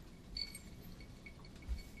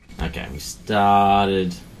Okay, we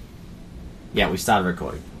started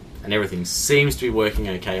recording. And everything seems to be working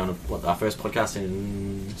okay on our first podcast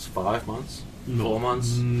in 5 months? 4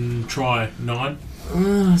 months? Try 9.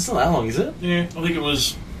 It's not that long, is it? Yeah, I think it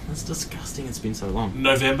was... That's disgusting, it's been so long.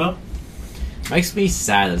 November. Makes me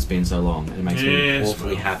sad that it's been so long. And it makes me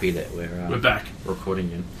awfully happy that we're back.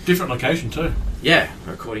 Recording in. Different location too. Yeah,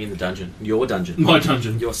 recording in the dungeon. Your dungeon. My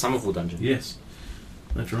dungeon. Your Somerville dungeon. Yes.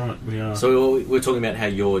 That's right, we are. So we're talking about how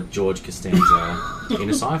you're George Costanza in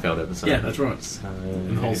a Seinfeld episode. Yeah, that's right.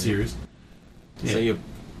 In the whole series. So you're...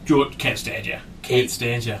 George can't stand you. Can't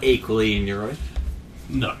stand you. Equally in your own?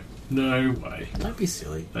 No. No way. Don't be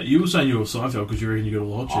silly. But you were saying you were Seinfeld because you reckon you got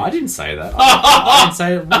all the hot chicks. I didn't say that. I didn't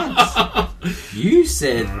say it once. You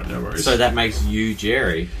said... All right, no worries. So that makes you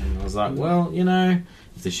Jerry. And I was like, well, you know,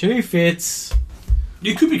 if the shoe fits...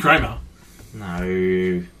 You could be Kramer.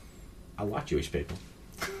 No. I like Jewish people.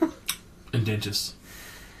 And dentists.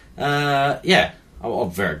 Yeah.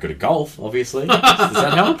 I'm very good at golf, obviously. Does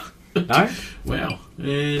that help? No? Wow.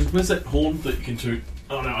 And where's that horn that you can toot?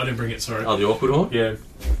 Oh, no, I didn't bring it, sorry. Oh, the awkward horn? Yeah.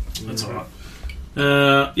 That's alright.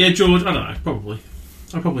 Yeah, George, I don't know, probably.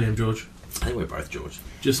 I probably am George. I think we're both George.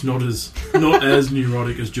 Just not as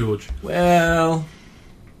neurotic as George. Well,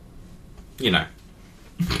 you know.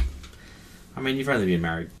 I mean, you've only been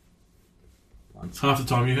married once. Half the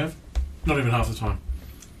time you have? Not even half the time.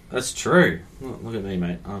 That's true. Look at me,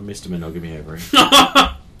 mate. I'm Mr. Monogamy over here.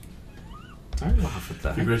 Don't laugh at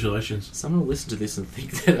that. Congratulations. Someone will listen to this and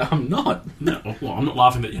think that I'm not. No, well, I'm not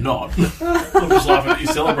laughing that you're not. I'm just laughing that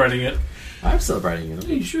you're celebrating it. I'm celebrating it.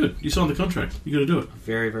 Yeah, you should. You signed the contract. You got to do it.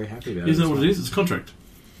 Very, very happy about it. Isn't that what it is? It's a contract.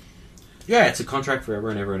 Yeah, it's a contract forever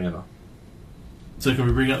and ever and ever. So can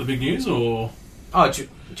we bring out the big news, or...? Oh, do you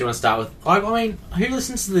want to start with... I mean, who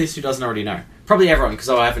listens to this who doesn't already know? Probably everyone, because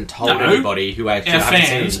I haven't told anybody who actually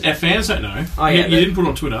hasn't seen it. Our fans don't know. Oh, yeah, you didn't put it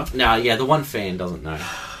on Twitter. No, yeah, the one fan doesn't know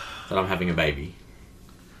that I'm having a baby.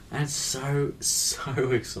 And it's so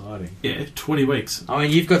exciting. Yeah, 20 weeks. I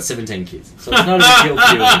mean, you've got 17 kids, so it's not a big deal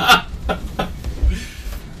to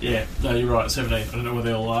you. Yeah, no, you're right, 17. I don't know where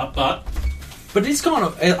they all are, but it is kind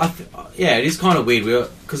of... it is kind of weird,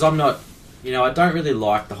 because I'm not... You know, I don't really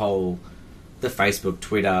like the Facebook,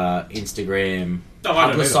 Twitter, Instagram...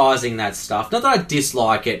 publicising that stuff. Not that I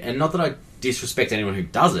dislike it, and not that I disrespect anyone who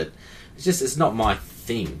does it. It's just, it's not my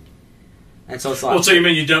thing. And so it's like... Well, so you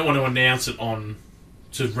mean you don't want to announce it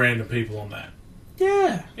to random people on that?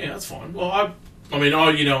 Yeah. Yeah, that's fine. Well, I'm not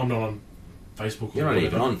on Facebook. You're not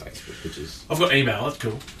even on Facebook, which is... I've got email, that's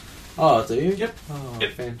cool. Oh, do you? Yep. Oh,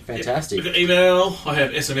 yep. Fantastic. I've got email, I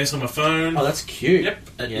have SMS on my phone. Oh, that's cute. Yep,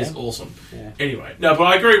 that is awesome. Yeah. Anyway, no, but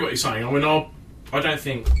I agree with what you're saying. I mean, I don't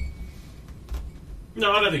think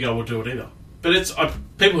I would do it either. But it's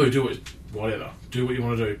people who do it, whatever. Do what you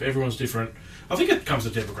want to do. Everyone's different. I think it comes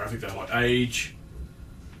to demographic though, like age.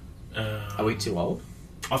 Are we too old?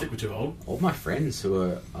 I think we're too old. All my friends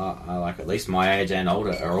who are like at least my age and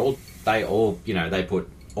older they put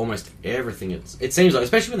almost everything. It seems like,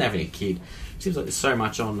 especially when they're having a kid, it seems like there's so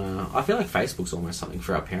much on. I feel like Facebook's almost something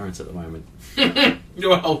for our parents at the moment. Yeah,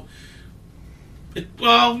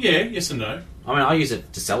 yes and no. I mean, I use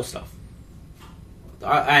it to sell stuff.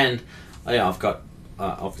 I've got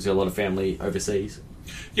obviously a lot of family overseas.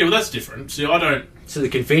 Yeah, well, that's different. See, I don't... So the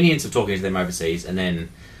convenience of talking to them overseas and then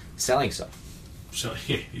selling stuff. So,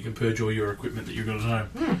 yeah, you can purge all your equipment that you've got at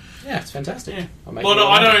home. Yeah, it's fantastic. Yeah. Well, no,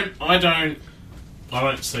 I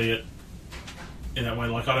don't see it in that way.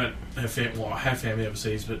 Like, I don't have family... Well, I have family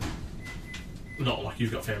overseas, but not like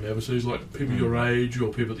you've got family overseas, like people your age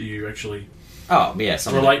or people that you actually... Oh, yeah.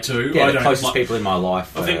 Relate to. Yeah, the closest people in my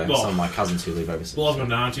life I think, some of my cousins who live overseas. Well, I've got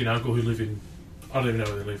an auntie and uncle who live in... I don't even know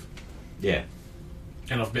where they live. Yeah.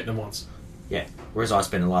 And I've met them once. Yeah. Whereas I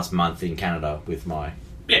spent the last month in Canada with my...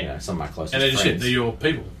 Yeah. Some of my closest friends. And they're just they're your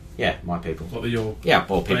people. Yeah, my people. Like they're your... Yeah,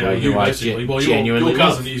 well, people who I genuinely your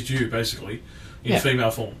cousin is you, basically, in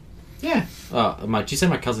female form. Yeah. Did you say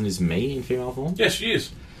my cousin is me in female form? Yes, she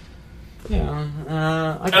is. Yeah. And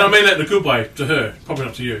I mean that in a good way, to her. Probably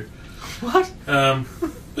not to you. What?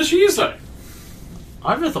 But she is, though.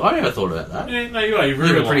 I never thought about that. Yeah, no, you are. You're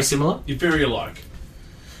very alike. Pretty similar? You're very alike.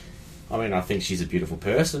 I mean, I think she's a beautiful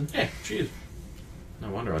person. Yeah, she is. No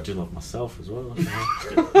wonder I do love myself as well. Yeah,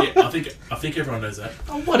 I think everyone knows that.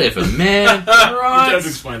 Oh, whatever, man. Right. You don't have to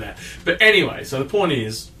explain that. But anyway, so the point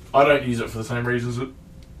is, I don't use it for the same reasons that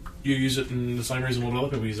you use it, and the same reason a lot of other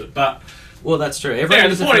people use it. But well, that's true. Everyone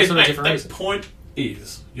uses it for a sort of different reason. The point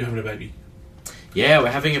is, you're having a baby. Yeah,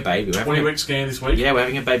 we're having a baby. 20-week scan this week. Yeah, we're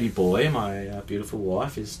having a baby boy. My beautiful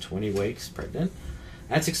wife is 20 weeks pregnant.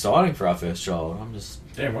 That's exciting for our first child.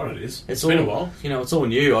 Damn right it is. It's been all, a while. You know, it's all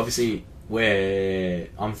new. Obviously,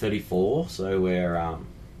 I'm 34, so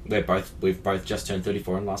we've both just turned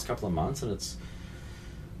 34 in the last couple of months, and it's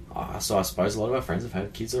so I suppose a lot of our friends have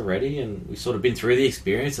had kids already, and we've sort of been through the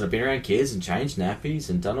experience, and I've been around kids and changed nappies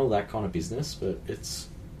and done all that kind of business, but it's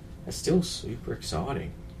still super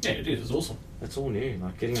exciting. Yeah, it is. It's awesome. It's all new,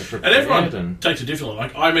 like getting it prepared. And everyone takes it differently.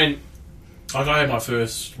 Like I had my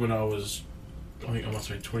first when I was, I think I must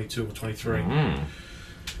have been 22 or 23. Mm.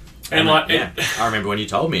 And I remember when you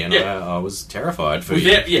told me, and I was terrified for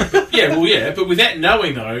you. Yeah, but without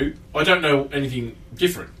knowing though, I don't know anything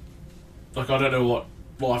different. Like I don't know what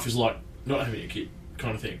life is like not having a kid,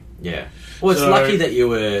 kind of thing. Yeah. Well, it's lucky that you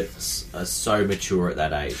were so mature at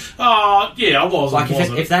that age. Yeah, I was. Like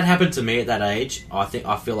if that happened to me at that age, I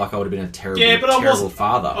feel like I would have been a terrible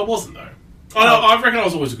father. I wasn't though. I reckon I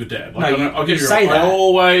was always a good dad. Like, I'll give you say that.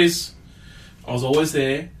 I was always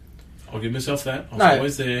there. I'll give myself that. I was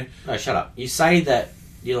always there. No, shut up. You say that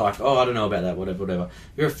you're like, I don't know about that, whatever.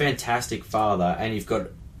 You're a fantastic father, and you've got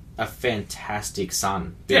a fantastic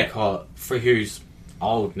son. Because for who's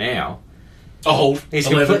old now. Old. He's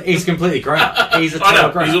completely grown up. He's a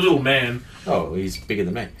total grown up. He's a little man. Oh, he's bigger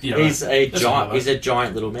than me. Yeah, he's a giant. He's a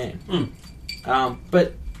giant little man. Mm.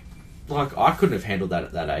 But like I couldn't have handled that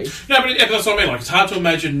at that age. No, but that's what I mean. Like it's hard to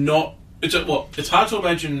imagine It's hard to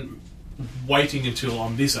imagine waiting until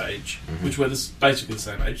I'm this age, which we're basically the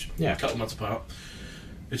same age. Yeah, a couple of months apart.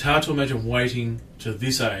 It's hard to imagine waiting to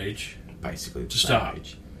this age, basically to start.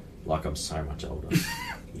 Age. Like I'm so much older.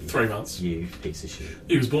 3 months. You piece of shit.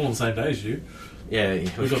 He was born on the same day as you. Yeah,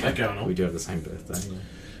 we've got that going on. We do have the same birthday.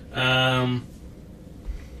 Yeah.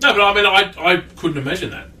 No, but I mean, I couldn't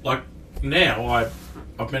imagine that. Like now,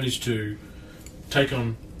 I've managed to take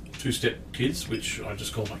on 2-step kids, which I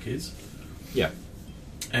just call my kids. Yeah.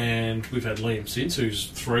 And we've had Liam since, who's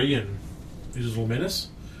 3, and he's a little menace.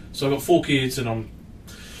 So I've got 4 kids, and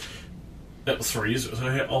that was 3 years ago. So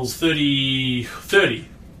I was 30,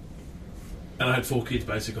 and I had 4 kids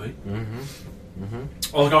basically.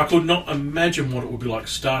 Like I could not imagine what it would be like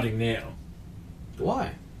starting now.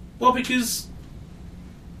 Why? Well, because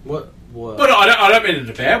what? But I don't mean it in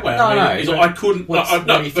a bad way. I couldn't.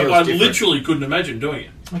 I literally couldn't imagine doing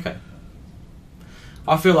it. Okay.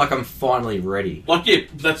 I feel like I'm finally ready. Like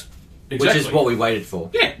that's exactly. Which is what we waited for.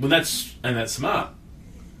 Yeah, well that's smart.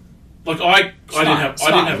 Like I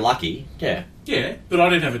didn't have lucky. Yeah. Yeah, but I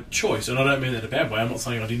didn't have a choice, and I don't mean that in a bad way. I'm not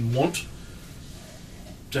saying I didn't want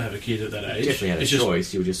to have a kid at that age. You definitely had a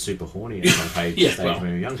choice. You were just super horny at some stage when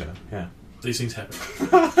you were younger. Yeah. These things happen.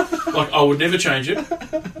 Like, I would never change it.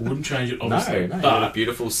 I wouldn't change it, obviously. No, you had a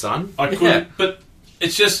beautiful son. I couldn't, but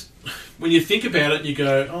it's just, when you think about it and you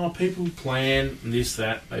go, people plan this,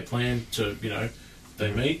 that. They plan to,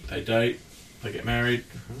 they meet, they date, they get married,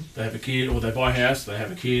 they have a kid, or they buy a house, they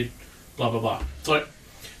have a kid, blah, blah, blah. It's like,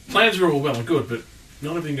 plans are all well and good, but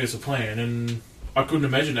not everything goes to plan, and I couldn't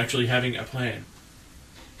imagine actually having a plan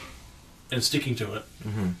and sticking to it.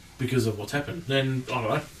 Because of what's happened. Then, I don't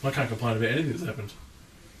know, I can't complain about anything that's happened.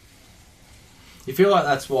 You feel like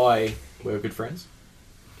that's why we're good friends?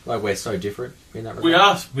 Like we're so different in that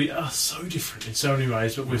regard? We are so different in so many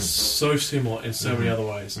ways, but we're so similar in so many other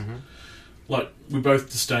ways. Like, we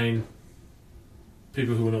both disdain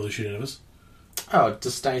people who annoy the shit out of us. Oh,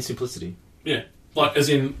 disdain simplicity. Yeah. Like, as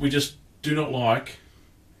in, we just do not like...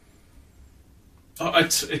 I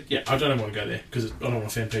don't even want to go there, because I don't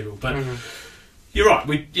want to offend people, but... You're right.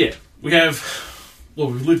 We've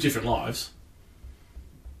lived different lives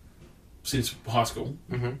since high school,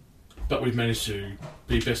 but we've managed to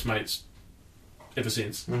be best mates ever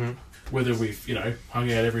since. Whether we've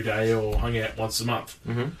hung out every day or hung out once a month,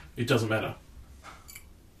 it doesn't matter.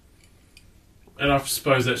 And I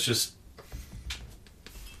suppose that's just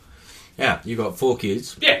you got 4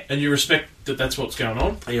 kids. Yeah, and you respect that that's what's going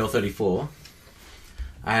on. And you're 34.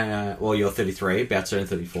 You're 33, about to turn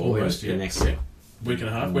 34. Almost, next week and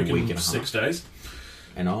a half, week and 6 days.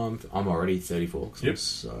 And I'm already 34 because I'm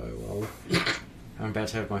so old. I'm about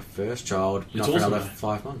to have my first child for another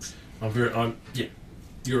 5 months.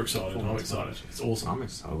 You're excited. I'm excited. It's awesome. I'm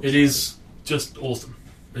excited. It is just awesome.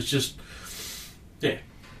 It's just, and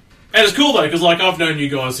it's cool though because I've known you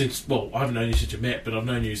guys since. Well, I haven't known you since you met, but I've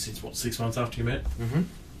known you since 6 months after you met.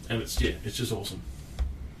 And it's just awesome.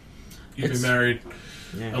 You've been married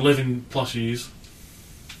 11 plus years.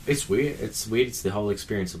 It's weird. It's the whole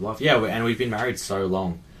experience of life. Yeah, and we've been married so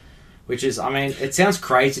long. Which is, it sounds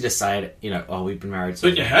crazy to say it, we've been married so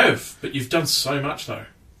long. But you have. But you've done so much, though.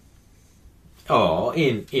 Oh,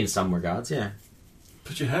 in some regards, yeah.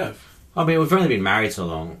 But you have. We've only been married so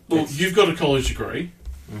long. Well, you've got a college degree.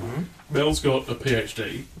 Mel's got a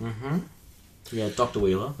PhD. Yeah, Dr.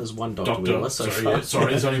 Wheeler. There's one Dr. Wheeler so far. Yeah,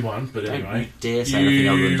 sorry, there's only one, but anyway. Don't dare say anything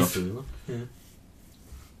other than Dr. Wheeler. Yeah.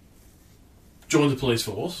 Joined the police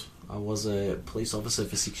force. I was a police officer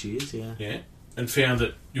for 6 years, yeah. Yeah, and found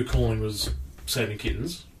that your calling was saving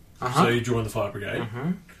kittens. So you joined the fire brigade.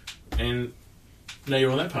 And now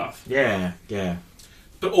you're on that path. Yeah, yeah.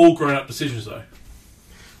 But all grown-up decisions, though.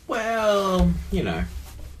 Well, you know.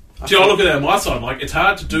 I look at it on my side. Like, it's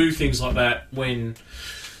hard to do things like that when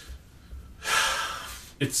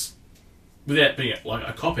it's, without being like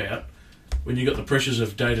a cop-out, when you've got the pressures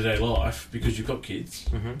of day-to-day life because you've got kids,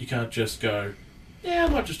 you can't just go, yeah, I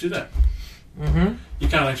might just do that. You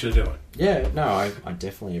can't actually do it. Yeah, no, I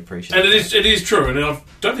definitely appreciate it. And that. it is true, and I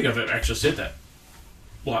don't think I've ever actually said that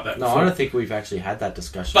like that before. I don't think we've actually had that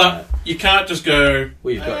discussion. But you can't just go,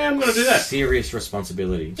 we've got I'm going to do that. Serious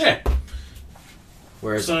responsibilities. Yeah.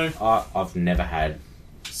 Whereas I've never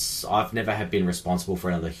been responsible for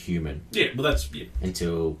another human. Yeah, well that's... Yeah.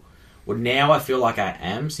 Until... Well, now I feel like I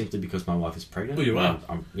am, simply because my wife is pregnant. Well, you are.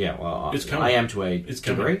 It's coming. I am to a degree.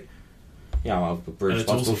 Coming. Yeah, I'm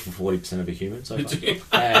responsible for 40% of a human so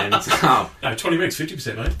far. And, no, 20 weeks,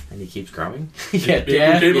 50%, mate. And he keeps growing. Keep on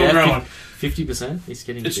growing. 50%. He's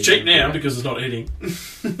getting It's cheap now because it's not eating.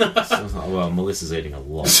 Well, Melissa's eating a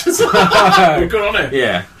lot. Good on her.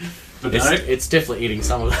 Yeah. But it's definitely eating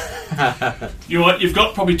some of that. You know what? You've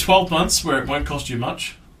got probably 12 months where it won't cost you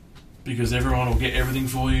much because everyone will get everything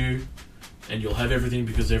for you and you'll have everything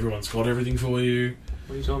because everyone's got everything for you.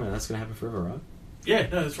 What are you talking about? That's going to happen forever, right? Yeah,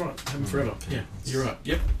 no, that's right. Happen forever. Yeah, you're right.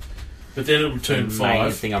 Yep. But then it will turn the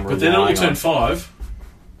 5. Thing I'm but then it will turn 5.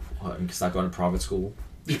 What, and start going to private school?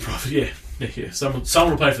 Yeah. Someone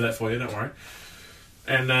will pay for that for you, don't worry.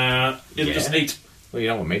 And it'll just eat. Well, you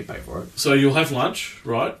don't want me to pay for it. So you'll have lunch,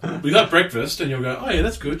 right? We got breakfast, and you'll go, oh yeah,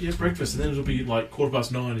 that's good, yeah, breakfast. And then it'll be like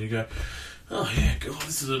 9:15, and you go, oh yeah, God,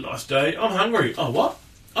 this is a nice day. I'm hungry. Oh, what?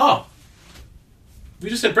 Oh, we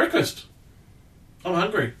just had breakfast. I'm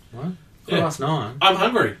hungry. What? 9:15? I'm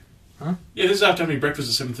hungry. Huh? Yeah, this is after having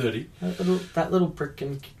breakfast at 7:30. That little prick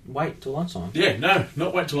can wait till lunchtime. Yeah, no,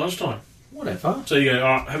 not wait till lunchtime. Whatever. So you go,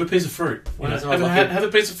 all right, have a piece of fruit. Have a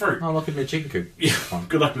piece of fruit. I'll lock it in a chicken coop. Yeah,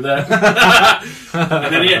 good luck with that.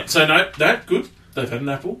 And then, so that, good. They've had an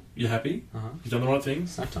apple. You're happy. You've done the right thing.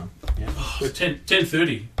 Snack time. Yeah. Oh,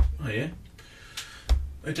 10:30. Oh, yeah.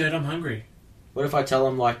 Hey, Dad, I'm hungry. What if I tell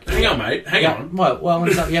them, like... Hang on, mate. Hang on. Well,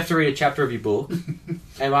 you have to read a chapter of your book.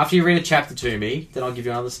 And after you read a chapter to me, then I'll give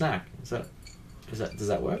you another snack. Does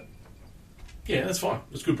that work? Yeah, that's fine.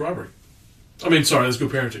 That's good bribery. I mean, sorry, that's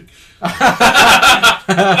good parenting.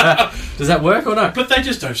 Does that work or not? But they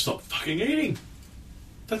just don't stop fucking eating.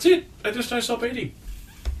 That's it. They just don't stop eating.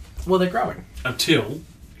 Well, they're growing. Until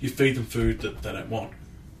you feed them food that they don't want.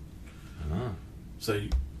 So,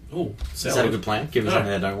 salad. Is that a good plan? Give them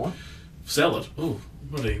something they don't want? Salad? Oh,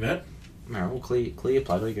 I'm not eating that. No, we'll clear your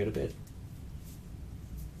plate or you go to bed.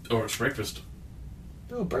 Or it's breakfast.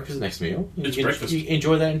 Oh, breakfast next meal. Breakfast. You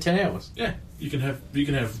enjoy that in 10 hours. Yeah, you can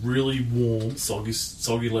have really warm,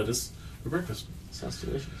 soggy lettuce for breakfast. Sounds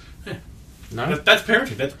delicious. Yeah, no, that's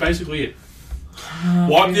parenting. That's basically it.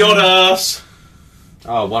 Wipe the odd ass.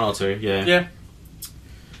 Oh, 1 or 2. Yeah. Yeah.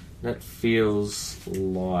 That feels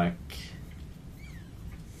like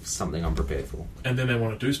something I'm prepared for. And then they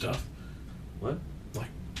want to do stuff. What? Like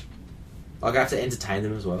I have to entertain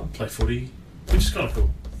them as well. Play footy, which is kind of cool.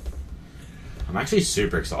 I'm actually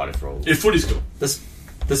super excited for all of it. Yeah, footy's cool.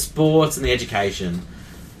 The sports and the education.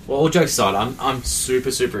 Well, all jokes aside, I'm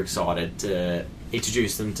super excited to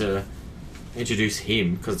introduce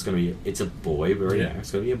him because it's a boy. We already know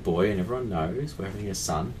it's going to be a boy, and everyone knows we're having a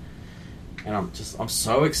son. And I'm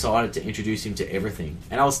so excited to introduce him to everything.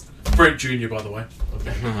 And I was Brent Jr. by the way.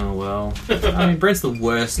 Okay. Oh well, I mean Brent's the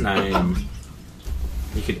worst name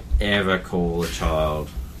you could ever call a child.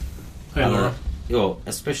 Hey, Laura. Well,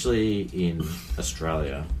 especially in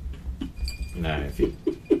Australia,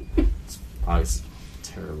 it's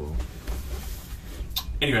terrible.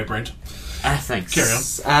 Anyway, Brent. Thanks. Carry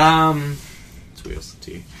on. It's weird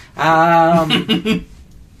to you.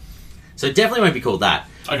 So it definitely won't be called that.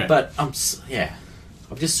 Okay. But I'm just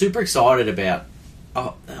super excited about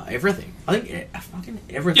everything. I think fucking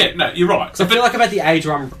everything. Yeah, no, you're right. Because I feel like I'm at the age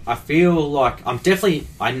where I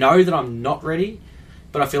know that I'm not ready,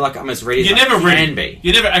 but I feel like I'm as ready as I can be.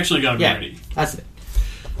 You're never actually going to be ready. That's it.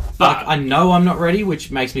 But I know I'm not ready,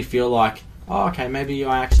 which makes me feel like, okay, maybe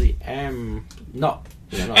I actually am not.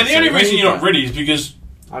 And the only reason you're not ready is because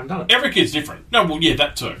I haven't done it. Every kid's different. No, well, yeah,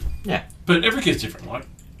 that too. Yeah. But every kid's different, like...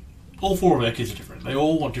 All 4 of our kids are different. They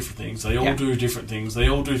all want different things. They all do different things. They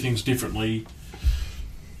all do things differently.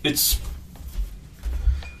 It's...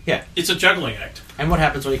 Yeah. It's a juggling act. And what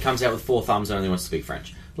happens when he comes out with 4 thumbs and only wants to speak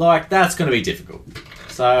French? Like, that's going to be difficult.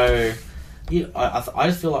 So, I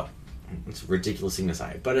just feel like it's a ridiculous thing to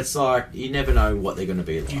say, but it's like you never know what they're going to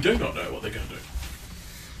be like. You do not know what they're going to do.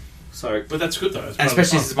 So, but that's good though. And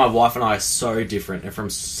especially since my wife and I are so different and from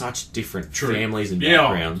such different families and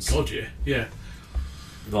backgrounds. Oh, God, yeah.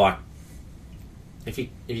 Like, if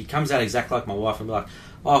he comes out exactly like my wife, and be like,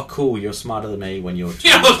 "Oh, cool, you're smarter than me when you're..."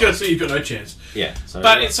 Yeah, I was going to say you've got no chance. Yeah. So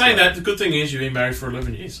but in saying that, the good thing is you've been married for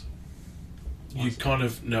 11 years. You kind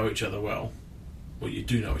of know each other well. Well, you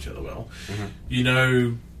do know each other well. Mm-hmm. You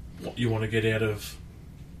know what you want to get out of.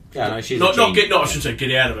 Yeah, no, she's I shouldn't say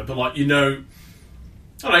get out of it, but like you know,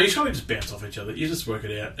 I don't know. You kind of just bounce off each other. You just work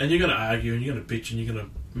it out, and you're going to argue, and you're going to bitch, and you're going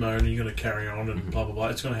to moan, and you're going to carry on, and blah blah blah.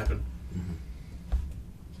 It's going to happen. Mm-hmm.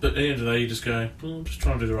 But at the end of the day, you just go, well, I'm just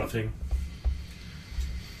trying to do the right thing.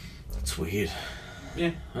 It's weird.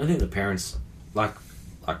 Yeah, I think the parents, like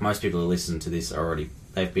most people who listen to this,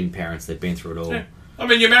 they've been parents. They've been through it all. Yeah. I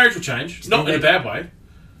mean, your marriage will change. Not in a bad way.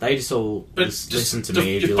 They just all listen to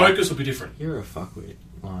me. Your focus will be different. You're a fuckwit.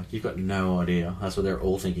 Like, you've got no idea. That's what they're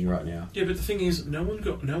all thinking right now. Yeah, but the thing is, no one's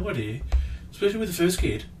got no idea. Especially with the first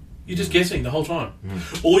kid. You're just guessing the whole time.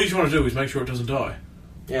 All you're trying to do is make sure it doesn't die.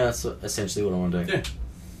 Yeah, that's essentially what I want to do. Yeah.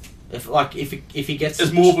 If he gets...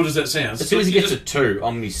 As morbid as that sounds. As soon as he gets to 2, I'm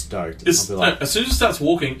going to be stoked. As soon as it starts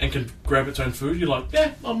walking and can grab its own food, you're like,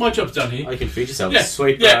 yeah, my job's done here. Oh, you can feed yourself. Yeah.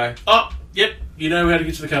 Sweet, yeah. bro. Oh, yep. You know how to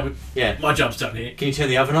get to the cupboard. Yeah. My job's done here. Can you turn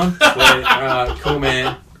the oven on? Alright, cool,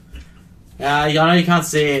 man. I know you can't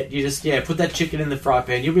see it. You just, put that chicken in the fry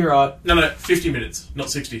pan. You'll be right. No, 50 minutes. Not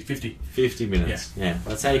 60, 50. 50 minutes. Yeah.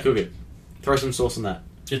 That's how you cook it. Throw some sauce on that.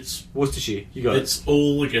 It's Worcestershire. You got it. It's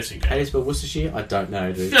all a guessing game. How do you spell Worcestershire? I don't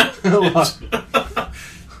know, dude.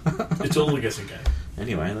 It's all a guessing game.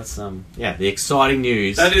 Anyway, that's the exciting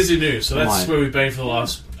news. That is the news. So that's where we've been for the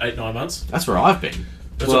last 8-9 months. That's where I've been.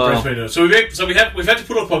 That's what Brent's been doing. So we've had to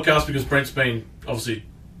put off podcast because Brent's been obviously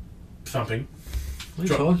thumping. What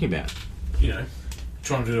are you talking about? You know,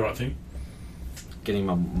 trying to do the right thing. Getting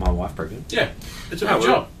my wife pregnant. Yeah, it's a big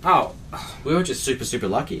job. We were just super, super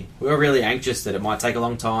lucky. We were really anxious that it might take a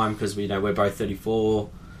long time because we're both 34.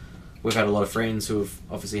 We've had a lot of friends who have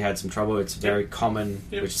obviously had some trouble. It's very common,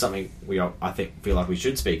 which is something I feel like we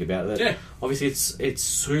should speak about. That obviously it's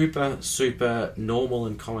super, super normal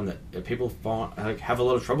and common that people have a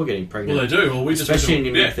lot of trouble getting pregnant. Well, they do. Well, especially in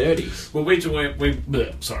your mid-30s. Well,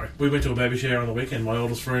 we went to a baby shower on the weekend. My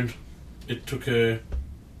oldest friend, it took her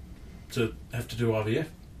to have to do IVF.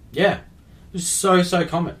 Yeah. It's so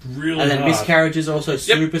common. Really And then hard. miscarriages are also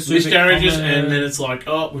super miscarriages, common. and then it's like,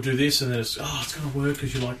 oh, we'll do this, and then it's, it's going to work,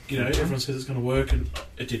 because you're like, everyone says it's going to work, and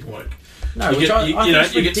it didn't work. No, you get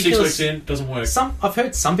 6 ridiculous. weeks in, it doesn't work. I've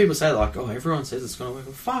heard some people say, like, oh, everyone says it's going to work.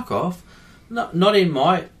 Well, fuck off. Not in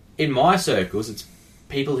my circles. It's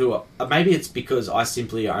people who are... Maybe it's because I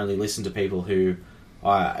simply only listen to people who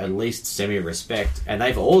I at least semi-respect, and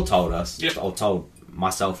they've all told us, or told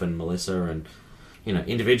myself and Melissa and...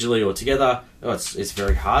 individually or together, it's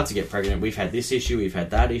very hard to get pregnant. We've had this issue, we've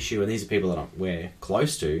had that issue, and these are people that we're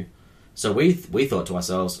close to. So we thought to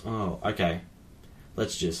ourselves, oh, okay,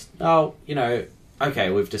 let's just, okay,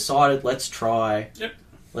 we've decided, let's try. Yep.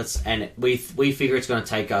 We figure it's going to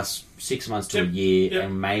take us 6 months to a year,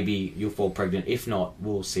 and maybe you'll fall pregnant. If not,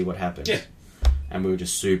 we'll see what happens. Yeah. And we were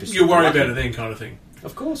just super you worry lucky. about it then, kind of thing.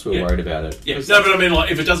 Of course we were worried about it. Yeah. No, but I mean, like,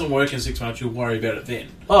 if it doesn't work in 6 months, you'll worry about it then.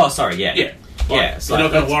 Oh, sorry, yeah. Yeah. Yeah, so you're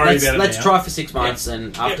not going to worry about it. Let's try for 6 months,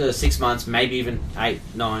 and after 6 months, maybe even 8,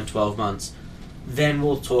 9, 12 months, then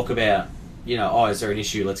we'll talk about, is there an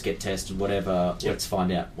issue? Let's get tested, whatever. Yep. Let's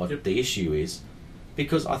find out what the issue is.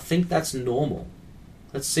 Because I think that's normal.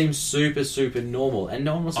 That seems super, super normal, and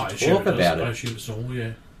no one wants to talk about it. I assume it's normal,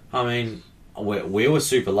 yeah. I mean, we were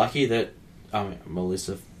super lucky that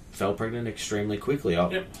Melissa fell pregnant extremely quickly.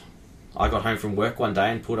 I got home from work one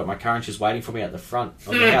day and pulled up my car, and she was waiting for me at the front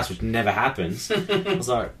of the house, which never happens. I was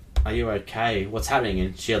like, are you okay? What's happening?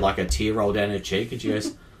 And she had like a tear roll down her cheek, and she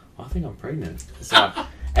goes, I think I'm pregnant. So,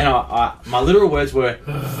 and my literal words were,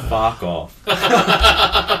 fuck off.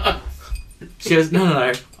 She goes,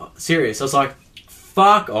 no, serious. I was like,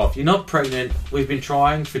 fuck off. You're not pregnant. We've been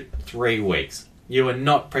trying for 3 weeks. You are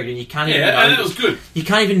not pregnant. You can't even know. Yeah, and it was good. You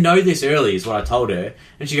can't even know this early, is what I told her.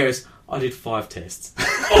 And she goes, I did 5 tests.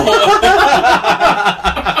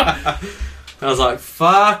 I was like,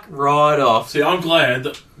 fuck right off. See, I'm glad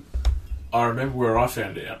that I remember where I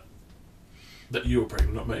found out that you were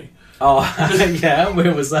pregnant, not me. Oh, yeah?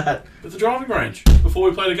 Where was that? At the driving range, before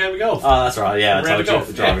we played a game of golf. Oh, that's right. Yeah, I told you at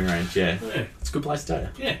the golf. driving range, yeah. It's a good place to tell you.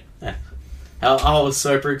 Yeah. I was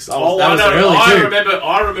super excited. I know.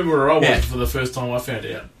 I remember where I was for the first time I found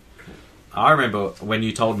out. I remember when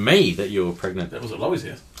you told me that you were pregnant. That was at Loey's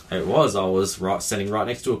house. It was. I was standing right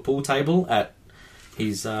next to a pool table at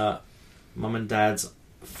his mum and dad's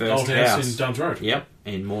first house in Duns Road. Yep,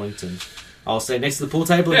 in Mornington. I was standing next to the pool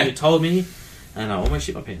table and you told me, and I almost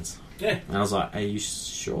shit my pants. Yeah. And I was like, "Are you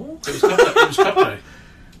sure?" It was Cup Day.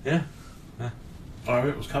 Yeah. I remember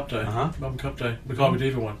it was Cup Day. Mum Cup Day. Mackay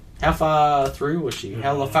Diva one. How far through was she?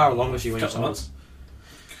 How far along was she when you told us?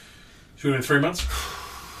 She would have been 3 months.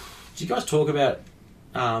 Did you guys talk about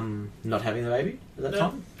not having the baby at that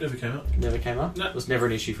time? Never came up. Never came up? No. It was never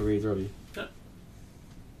an issue for either of you?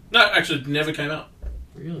 No, actually, never came up.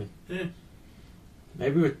 Really? Yeah.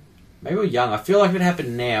 Maybe we're young. I feel like if it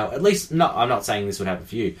happened now, at least, no, I'm not saying this would happen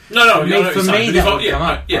for you. No, for me, that would come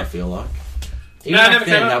up, I feel like. Even never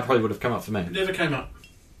then, came up. that probably would have come up for me. Never came up.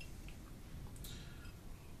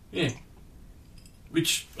 Yeah.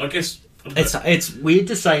 Which, I guess... It's weird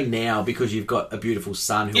to say now because you've got a beautiful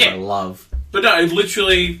son who I love. But no, it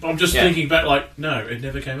literally, I'm just thinking back, like, no, it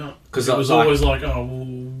never came up. Because it was always like, oh,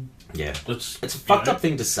 well... Yeah. It's a fucked up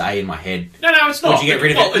thing to say in my head. No, it's not. Would you get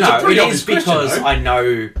rid of it? No, it is because I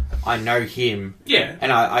know him. Yeah.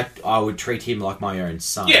 And I would treat him like my own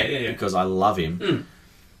son. Yeah. Because I love him. Mm.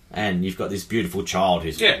 And you've got this beautiful child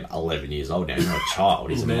who's 11 years old now. He's not a child.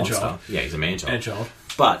 He's a monster. Child. Yeah, he's a man-child. Man-child.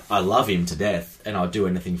 But I love him to death, and I'll do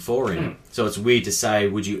anything for him. So it's weird to say,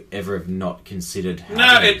 would you ever have not considered having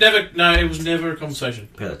it was never a conversation.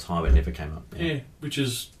 At the time, it never came up. Yeah, which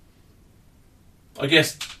is... I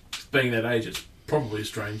guess, being that age, it's probably a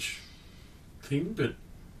strange thing, but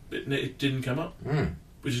it didn't come up,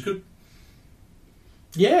 which is good.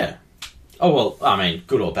 Yeah. Oh, well, I mean,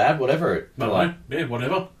 good or bad, whatever.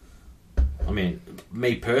 Whatever. I mean,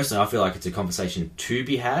 me personally, I feel like it's a conversation to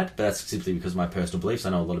be had, but that's simply because of my personal beliefs. I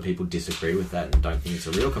know a lot of people disagree with that and don't think it's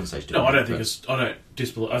a real conversation to be had. I don't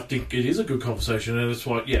disbelieve. I think it is a good conversation, and that's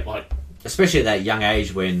why, especially at that young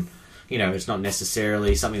age when, it's not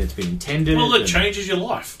necessarily something that's been intended. Well, it changes your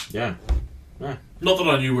life. Yeah. Not that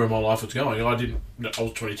I knew where my life was going. I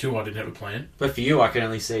was 22, I didn't have a plan. But for you, I can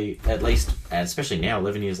only see, at least, especially now,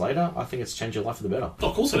 11 years later, I think it's changed your life for the better. Oh,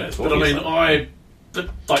 of course it has. But I mean,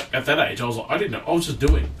 at that age, I was like, I didn't know. I was just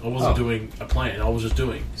doing. I wasn't doing a plan. I was just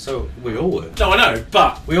doing. So we all were. No, I know,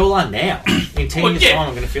 but... We all are now. In 10 years' time,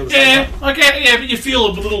 I'm going to feel the same way. Yeah, but you feel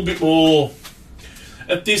a little bit more...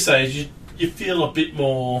 At this age, you feel a bit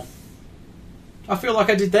more... I feel like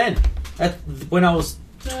I did then. When I was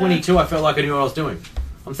 22, I felt like I knew what I was doing.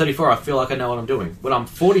 I'm 34, I feel like I know what I'm doing. When I'm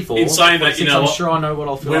 44, in saying that, I'm sure I know what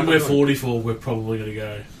I'll feel when like we're 44, we're probably going to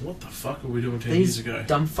go, what the fuck were we doing 10 years ago?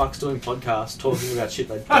 Dumb fucks doing podcasts, talking about shit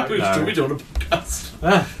they don't know. We're doing a podcast.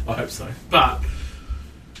 I hope so. But,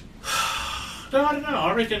 no, I don't know.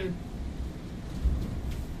 I reckon...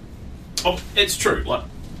 Oh, it's true. Like,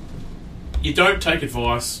 you don't take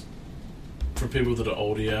advice from people that are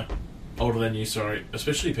older than you,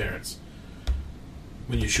 especially parents,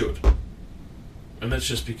 when you should. And that's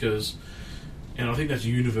just because, and I think that's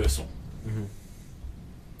universal. Mm-hmm.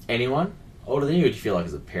 Anyone older than you, or do you feel like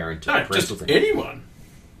as a parent? No, just anyone.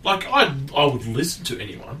 Like, I would listen to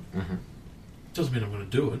anyone. Mm-hmm. Doesn't mean I'm going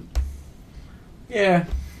to do it. Yeah,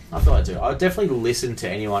 I feel like I do. I'll definitely listen to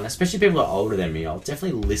anyone, especially people that are older than me. I'll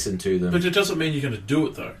definitely listen to them. But it doesn't mean you're going to do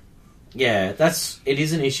it, though. Yeah, it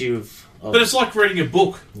is an issue of... But it's like reading a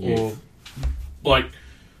book, or, like,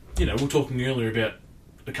 we're talking earlier about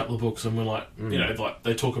a couple of books, and we're like, like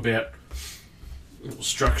they talk about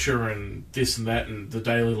structure and this and that and the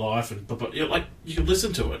daily life, and but like you can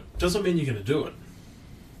listen to it. Doesn't mean you're going to do it.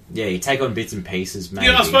 Yeah, you take on bits and pieces, maybe.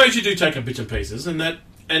 Yeah, I suppose you do take on bits and pieces, and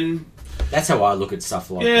that's how I look at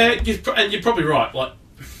stuff like that. Yeah, and you're probably right. Like,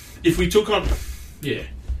 if we took on, you'd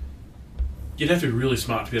have to be really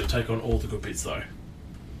smart to be able to take on all the good bits, though,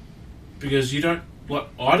 because you don't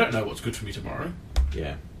I don't know what's good for me tomorrow.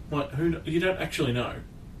 Yeah. Like, you don't actually know.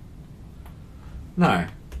 No.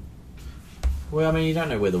 Well, I mean, you don't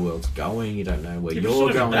know where the world's going. You don't know where you're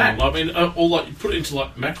going. That. I mean, or like you put it into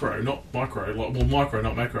like macro, not micro. Micro,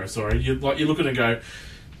 not macro. Sorry. You look at it and go,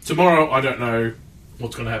 tomorrow I don't know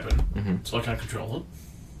what's going to happen, so I can't control it.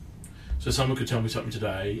 So someone could tell me something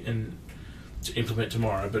today and to implement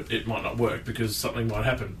tomorrow, but it might not work because something might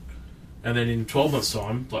happen. And then in 12 months'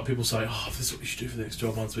 time, like people say, this is what you should do for the next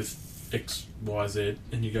 12 months with X, Y, Z,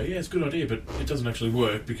 and you go, yeah, it's a good idea, but it doesn't actually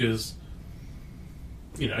work because,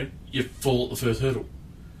 you fall at the first hurdle.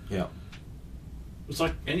 Yeah. It's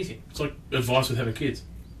like anything. It's like advice with having kids.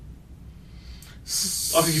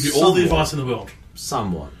 I could give you all the advice in the world.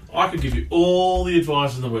 Somewhat. I could give you all the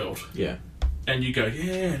advice in the world. Yeah. And you go,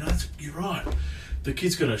 yeah, no, you're right. the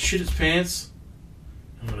kid's going to shit its pants,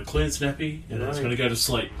 I'm going to clean its nappy, and then it's going to go to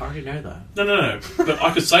sleep. I already know that. No. But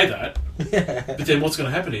I could say that. Yeah. But then what's going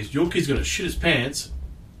to happen is your kid's going to shit its pants,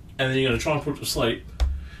 and then you're going to try and put it to sleep,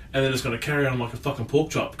 and then it's going to carry on like a fucking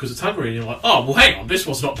pork chop because it's hungry, and you're like, oh, well, hang on, this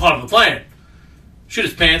was not part of the plan. Shit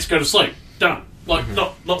its pants, go to sleep. Done. Like,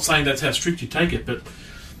 not saying that's how strict you take it, but...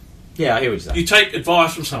 Yeah, I hear what you're saying. You take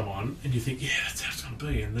advice from someone, and you think, yeah, that's how it's going to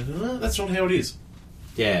be, and then, that's not how it is.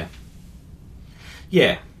 Yeah.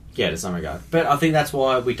 Yeah, to some regard. But I think that's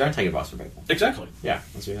why we don't take advice from people. Exactly. Yeah,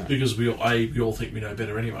 that's what you're saying. Because we all think we know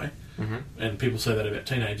better anyway. Mm-hmm. And people say that about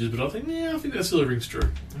teenagers, but I think that still rings true.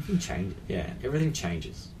 Everything changes. Yeah, everything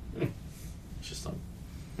changes. It's just like,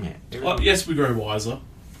 well, yes, we grow wiser,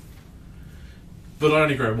 but I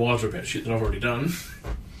only grow wiser about shit that I've already done.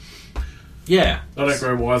 Yeah. I don't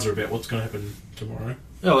grow wiser about what's going to happen tomorrow.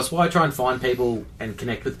 No, that's why I try and find people and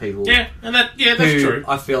connect with people. Yeah, that's true.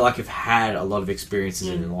 I feel like have had a lot of experiences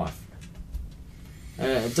in their life.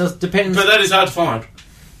 It does depend. But that is hard to find.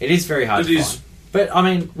 It is very hard to find. But, I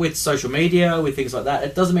mean, with social media, with things like that,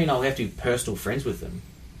 it doesn't mean I'll have to be personal friends with them.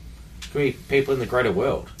 It can be people in the greater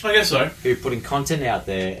world. I guess so. Who are putting content out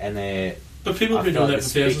there and they're... But people have been doing that for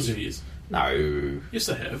thousands of years. No. Yes,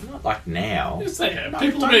 they have. Not like now. Yes, they have.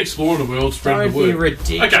 People have been exploring the world, spreading the word. Don't be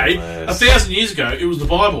ridiculous. Okay, 1,000 years ago, it was the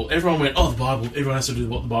Bible. Everyone went, oh, the Bible. Everyone has to do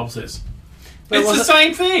what the Bible says. But it's the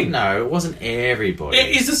same thing. No, it wasn't everybody.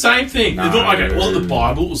 It is the same thing. No. Okay, it wasn't the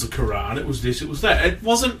Bible, it was the Quran, it was this, it was that. It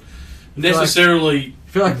wasn't necessarily...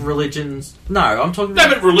 I feel like religions... No, I'm talking about...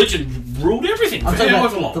 No, but religion ruled everything I'm for talking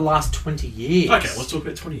however about long. The last 20 years. Okay, let's talk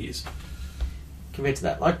about 20 years. Compared to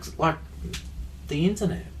that. Like the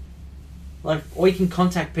internet. Or you can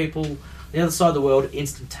contact people on the other side of the world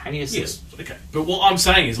instantaneously. Yes, okay. But what I'm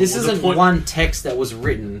saying is... This isn't one text that was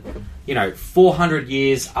written, 400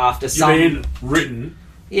 years after some... You mean written?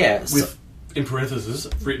 Yeah. With, in parentheses,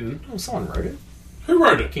 written... Oh, someone wrote it. Who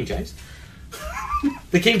wrote it? King James.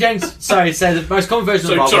 The King James... Sorry, say the most common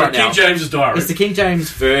version of the Bible right now... King James's diary. It's the King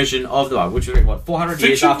James version of the Bible, which was written, 400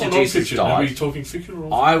 years after Jesus died. Are we talking fiction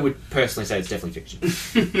or... I would personally say it's definitely fiction.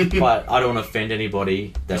 But I don't want to offend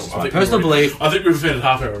anybody. That's just my personal belief. I think we've offended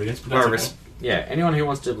half our audience, but that's yeah, anyone who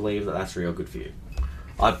wants to believe that that's real, good for you.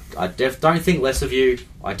 I don't think less of you.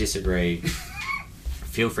 I disagree.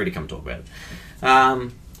 Feel free to come talk about it.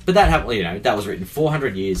 But that happened, that was written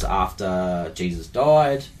 400 years after Jesus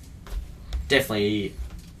died. Definitely,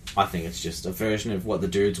 I think it's just a version of what the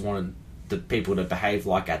dudes wanted the people to behave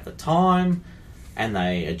like at the time, and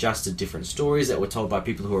they adjusted different stories that were told by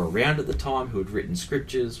people who were around at the time, who had written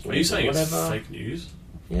scriptures. Are you saying it's fake news?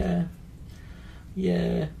 Yeah.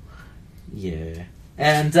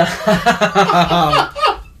 And I'll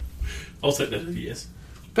take that as a yes.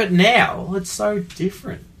 But now it's so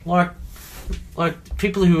different. Like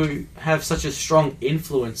people who have such a strong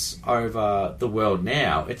influence over the world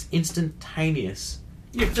now, it's instantaneous.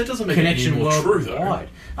 Yeah, but that doesn't make it any more true, though. I'm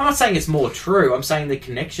not saying it's more true. I'm saying the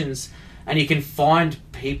connections, and you can find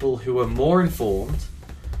people who are more informed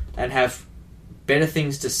and have better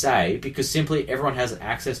things to say because simply everyone has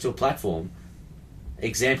access to a platform.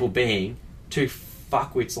 Example being, two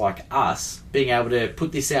fuckwits like us being able to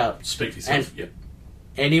put this out. Speak for yourself. Yep.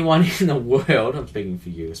 Anyone in the world, I'm speaking for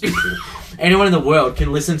you especially, anyone in the world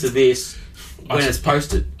can listen to this when it's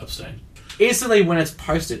posted. Abstain. Instantly when it's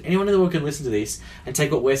posted, anyone in the world can listen to this and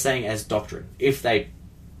take what we're saying as doctrine. If they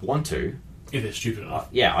want to. If they're stupid enough.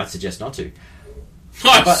 Yeah, I'd suggest not to.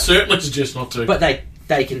 I certainly suggest not to. But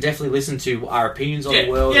they can definitely listen to our opinions on the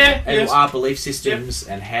world and our belief systems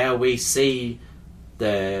and how we see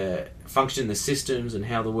the function, the systems, and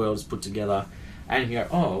how the world is put together. And you go,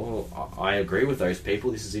 oh, well, I agree with those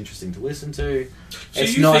people. This is interesting to listen to. So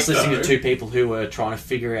it's nice listening to two people who are trying to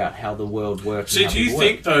figure out how the world works. So do you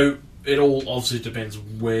think, though, it all obviously depends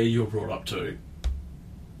where you're brought up to?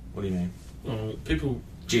 What do you mean? Well, people...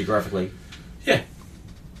 Geographically? Yeah.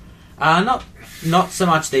 Not so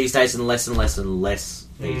much these days, and less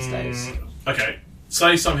these days. Okay.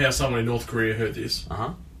 Say somehow someone in North Korea heard this.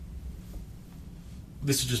 Uh-huh.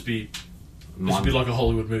 This would just be... This would be like a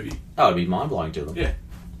Hollywood movie. Oh, it'd be mind-blowing to them. Yeah.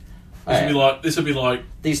 This would be like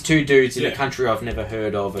these two dudes in a country I've never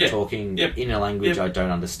heard of are talking in a language I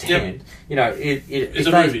don't understand. It's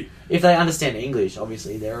a movie. If they understand English,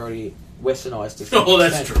 obviously they're already westernized to some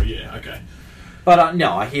extent. That's true. Yeah, okay. But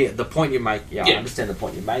no, I hear the point you make. Yeah, I understand the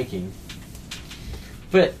point you're making.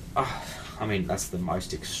 But I mean, that's the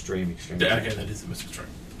most extreme. Yeah, okay, that is the most extreme.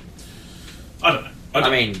 I don't know.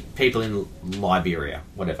 I mean, people in Liberia,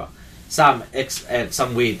 whatever. Some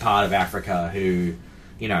weird part of Africa who,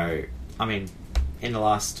 I mean, in the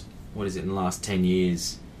last 10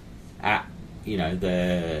 years,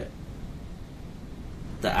 the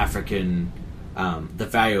the African, the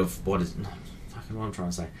value of what I'm trying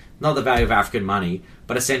to say. Not the value of African money,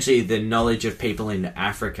 but essentially the knowledge of people in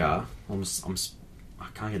Africa. I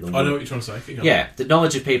can't get the word. I know what you're trying to say. Yeah, the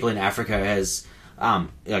knowledge of people in Africa has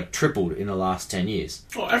tripled in the last 10 years.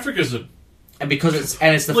 Well, Africa's and because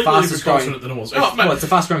it's the fastest growing continent than it was. it's the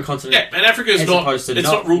fastest growing continent. Yeah, and Africa is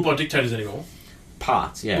not ruled by dictators anymore.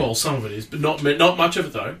 Parts, yeah. Well, some of it is, but not much of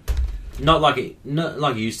it though. Not like it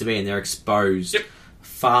used to be, and they're exposed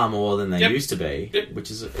far more than they used to be. Yep.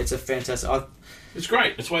 Which is it's a fantastic. It's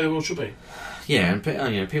great. It's the way the world should be. Yeah,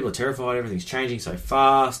 and people are terrified. Everything's changing so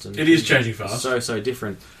fast, and it is changing fast. So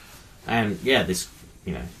different. And this,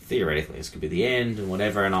 theoretically, this could be the end and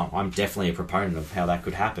whatever. And I'm definitely a proponent of how that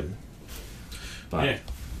could happen. But yeah.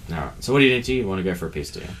 All right. So what do you need to? You want to go for a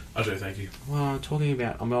piss, do you? I do. Thank you. Well,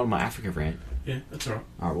 I'm on my Africa rant. Yeah, that's all right.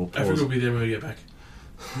 All right, we'll pause. Africa will be there when we get back.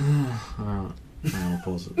 Alright, we'll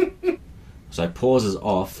pause it. So pause is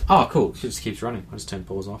off. Oh, cool. It just keeps running. I just turned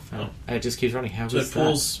pause off. And it just keeps running. How so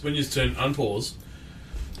pause, when you turn unpause...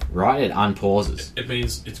 Right, it unpauses. It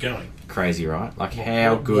means it's going. Crazy, right? Like,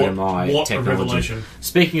 how good am I at technology? What a revelation.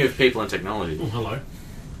 Speaking of people and technology... Oh, hello.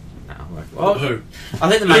 Well, who? I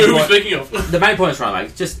think the main who point... are we speaking of? The main point I'm trying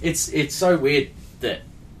to make, it's so weird that...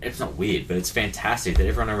 It's not weird, but it's fantastic that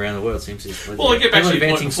everyone around the world seems to... Well, I get back to your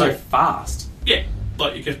point advancing so fast. Yeah,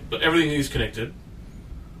 but everything is connected,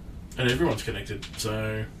 and everyone's connected.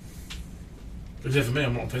 So, except for me,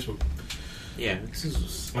 I'm not on Facebook. Yeah,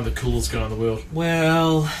 I'm the coolest guy in the world.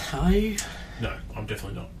 Well, are you? No, I'm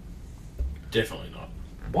definitely not. Definitely not.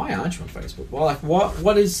 Why aren't you on Facebook? Well, like,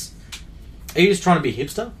 what is? Are you just trying to be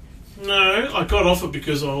hipster? No, I got off it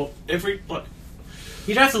because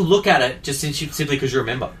you don't have to look at it just simply because you're a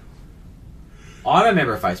member. I'm a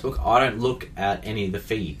member of Facebook. I don't look at any of the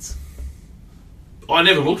feeds. I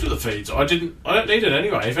never looked at the feeds. I don't need it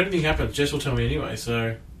anyway. If anything happens, Jess will tell me anyway.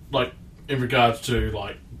 So, in regards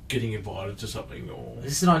to, getting invited to something or...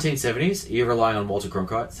 This is the 1970s. You're relying on Walter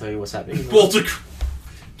Cronkite to tell you what's happening.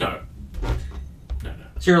 No.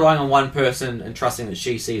 So you're relying on one person and trusting that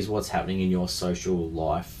she sees what's happening in your social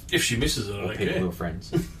life. If she misses it, I don't people care. Who are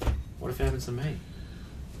friends. What if it happens to me?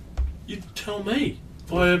 You tell me.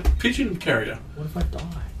 By a pigeon carrier. What if I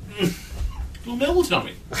die? Well, Mel will tell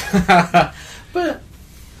me. But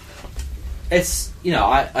it's,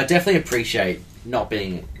 I definitely appreciate not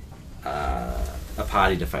being a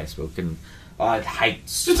party to Facebook, and I'd hate...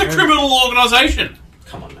 It's a criminal organisation.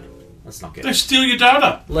 Come on, man. Let's not get... They steal your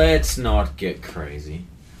data. Let's not get crazy.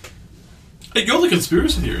 Hey, you're the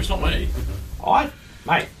conspiracy theorist, not me. I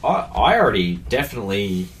already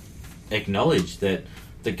definitely acknowledge that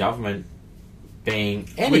the government, being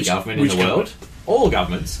any government in the world, all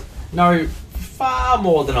governments, know far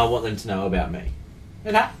more than I want them to know about me.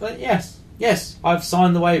 But yes, I've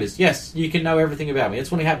signed the waivers. Yes, you can know everything about me.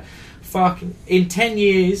 That's when we have in 10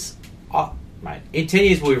 years, in 10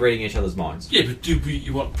 years we'll be reading each other's minds. Yeah, but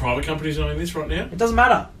you want private companies knowing this right now? It doesn't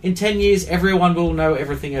matter. In 10 years, everyone will know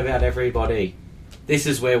everything about everybody. This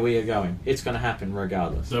is where we are going. It's going to happen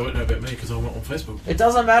regardless. They won't know about me because I'm not on Facebook. It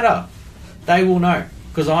doesn't matter. They will know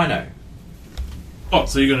because I know. Oh,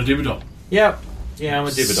 so you're going to dibba-dob? Yep. Yeah, I'm a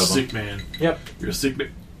dibba-dobber. Sick man. Yep. You're a sick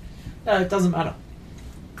man. No, it doesn't matter.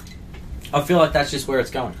 I feel like that's just where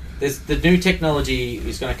it's going. The new technology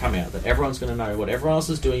is going to come out that everyone's going to know what everyone else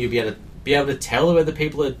is doing. You'll be able to tell whether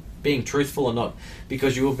people are being truthful or not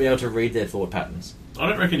because you will be able to read their thought patterns. I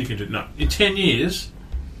don't reckon you can do it. No. In 10 years?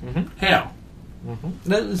 Mm-hmm. How?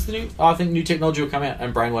 Mm-hmm. I think new technology will come out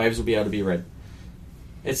and brainwaves will be able to be read.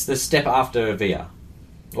 It's the step after VR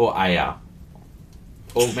or AR.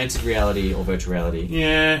 Augmented reality or virtual reality.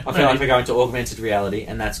 Yeah. I feel like we're going to augmented reality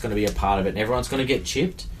and that's going to be a part of it. And everyone's going to get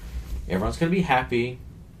chipped. Everyone's going to be happy.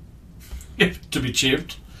 Yeah, to be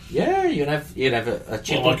chipped. Yeah, you'd have a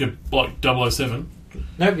chip. Well, like 007.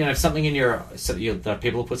 No, you have something in your... the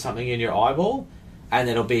people put something in your eyeball and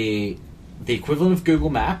it'll be the equivalent of Google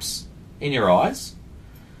Maps in your eyes.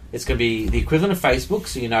 It's going to be the equivalent of Facebook,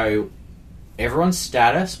 so you know everyone's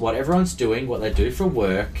status, what everyone's doing, what they do for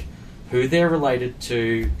work, who they're related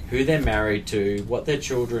to, who they're married to, what their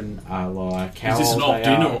children are like, how old they are. Is this an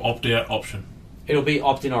opt-in or opt-out option? It'll be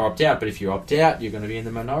opt-in or opt-out, but if you opt out, you're going to be in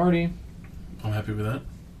the minority. I'm happy with that.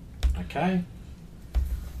 Okay.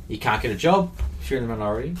 You can't get a job if you're in the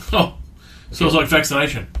minority. Oh, so it's like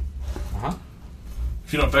vaccination. Uh-huh.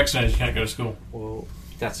 If you're not vaccinated, you can't go to school. Well,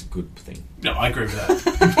 that's a good thing. No, I agree with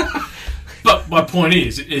that. But my point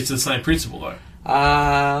is, it's the same principle, though.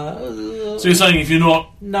 So you're saying if you're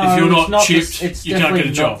not chipped, you can't get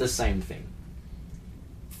a job? It's not the same thing.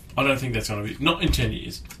 I don't think that's going to be... Not in 10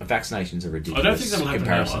 years. Vaccinations are ridiculous. I don't think that'll happen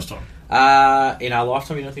in our lifetime. In our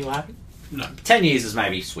lifetime, you don't think it'll happen? No. 10 years is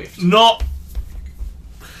maybe swift. Not...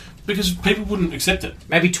 Because people wouldn't accept it.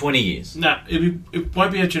 Maybe 20 years. No, it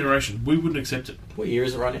won't be our generation. We wouldn't accept it. What year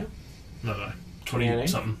is it right now? No.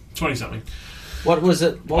 20-something. 20-something. What was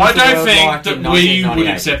it? I don't think that we would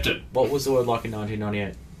accept it. What was the word like in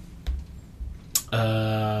 1998?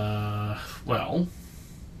 Well...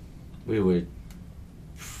 We were...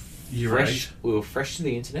 You're right. We were fresh to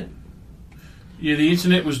the internet. Yeah, the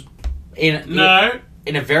internet was... In a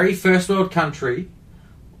very first world country,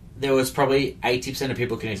 there was probably 80% of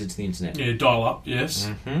people connected to the internet. Yeah, dial up, yes.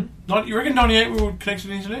 Mm-hmm. You reckon 98 we were connected to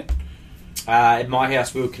the internet? At my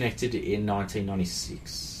house, we were connected in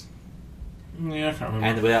 1996. Yeah, I can't remember.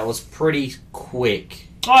 And that was pretty quick.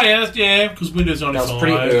 Oh, yeah, because Windows 95. That was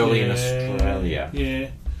pretty early in Australia. Yeah.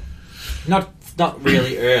 Not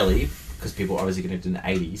really early, because people were obviously connected in the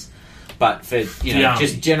 80s. But for,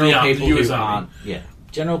 just general people who aren't... Yeah,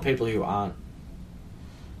 general people who aren't...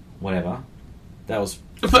 Whatever. That was...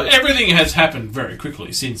 But everything has happened very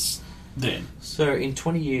quickly since then. So, in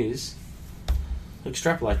 20 years...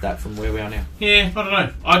 Extrapolate that from where we are now. Yeah, I don't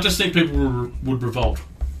know. I just think people would revolt.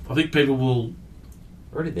 I think people will...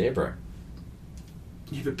 Already there, bro.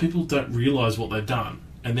 Yeah, but people don't realise what they've done.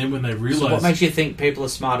 And then when they realise... So what makes you think people are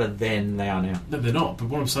smarter than they are now? No, they're not. But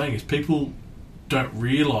what I'm saying is people don't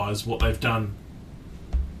realise what they've done.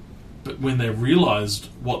 But when they realised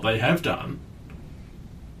what they have done,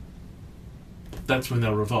 that's when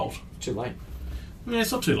they'll revolt. Too late. Yeah,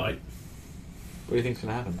 it's not too late. What do you think's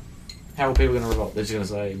going to happen? How are people going to revolt? They're just going to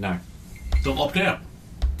say no. They'll opt out.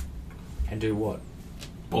 And do what?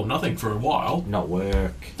 Well, nothing for a while. Not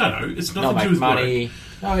work. No, it's nothing not to make do with money. work.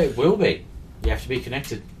 No, it will be. You have to be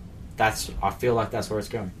connected. I feel like that's where it's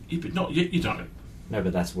going. Yeah, but not yet. You don't. No,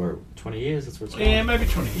 but that's where 20 years. That's where it's going. Yeah, maybe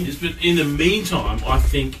 20 years. But in the meantime, I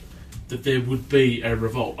think that there would be a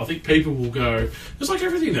revolt. I think people will go. It's like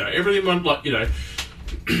everything, though. Everything, like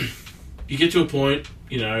you get to a point.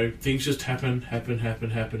 Things just happen,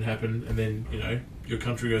 and then your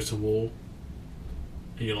country goes to war,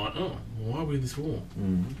 and you're like, oh, why are we in this war?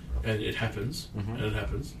 Mm-hmm. And it happens, mm-hmm. and it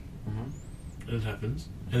happens, mm-hmm. and it happens,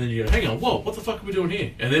 and then you go, hang on, whoa, what the fuck are we doing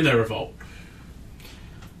here? And then they revolt.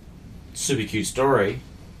 Super cute story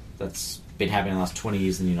that's been happening in the last 20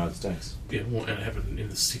 years in the United States. Yeah, well, and it happened in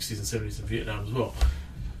the 60s and 70s in Vietnam as well.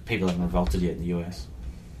 People haven't revolted yet in the US.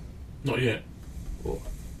 Not yet.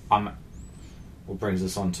 What brings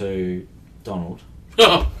us on to Donald?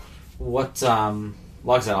 Oh. What,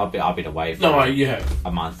 like I said, I've been away for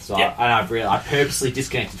a month, so yeah. I purposely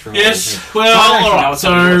disconnected from yes, everything. well,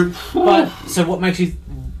 alright, so what makes you...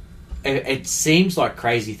 It seems like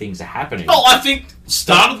crazy things are happening. Well, I think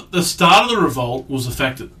the start of the revolt was the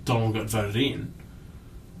fact that Donald got voted in.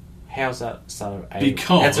 How's that start of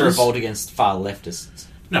Because... That's a revolt against far leftists.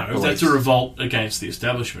 No, beliefs. That's a revolt against the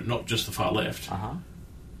establishment, not just the far left. Uh-huh.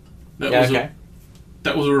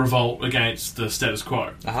 That was a revolt against the status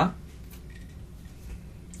quo. Uh-huh.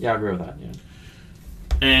 Yeah, I agree with that, yeah.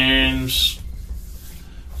 And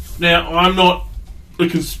now, I'm not a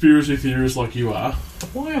conspiracy theorist like you are.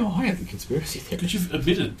 Why am I a conspiracy theorist? Because you've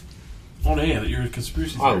admitted on air that you're a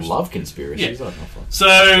conspiracy theorist. I love conspiracies. Yeah.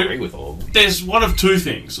 I agree with all of them. There's one of two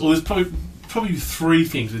things, or there's probably three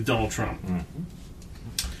things with Donald Trump. Mm-hmm.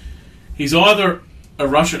 He's either a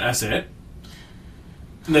Russian asset.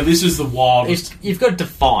 Now, this is the wildest... You've got to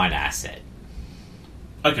define asset.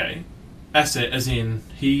 Okay. Asset as in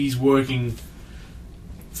he's working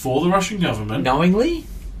for the Russian government. Knowingly?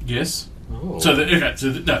 Yes. Oh.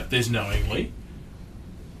 There's knowingly.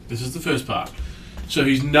 This is the first part. So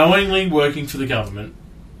he's knowingly working for the government,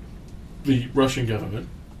 the Russian government,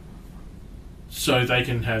 so they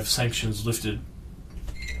can have sanctions lifted,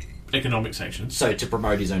 economic sanctions. So to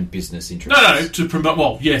promote his own business interests. No, to promote...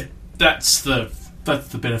 Well, yeah, that's the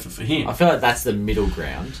benefit for him. I feel like that's the middle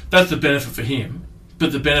ground. That's the benefit for him.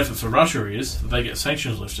 But the benefit for Russia is that they get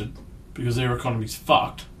sanctions lifted because their economy's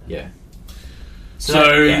fucked. Yeah.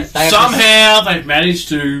 So somehow they've managed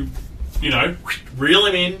to, reel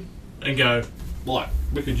him in and go, like,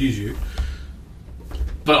 we could use you.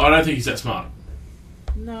 But I don't think he's that smart.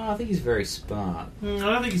 No, I think he's very smart. I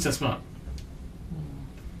don't think he's that smart.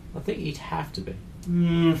 I think he'd have to be.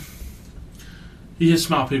 He has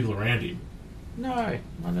smart people around him. No, I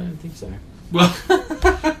don't think so. Well,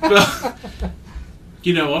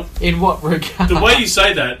 you know what? In what regard? The way you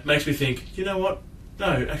say that makes me think, you know what?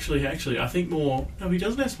 No, actually, I think more... No, he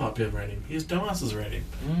doesn't have smart people around him. He has dumbasses around him.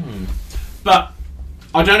 But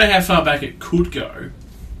I don't know how far back it could go.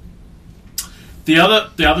 The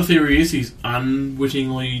other theory is he's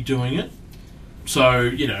unwittingly doing it. So,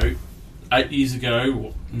 8 years ago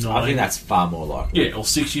or 9. I think that's far more likely. Yeah, or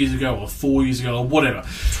 6 years ago or 4 years ago or whatever.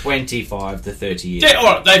 25 to 30 years. Yeah,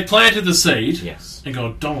 alright, they planted the seed. Yes. And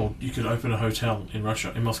gone, Donald, you could open a hotel in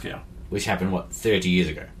Russia, in Moscow. Which happened, 30 years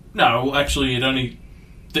ago? No, actually,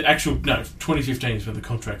 2015 is when the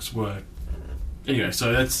contracts were. Anyway,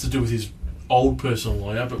 so that's to do with his old personal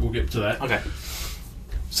lawyer, but we'll get to that. Okay.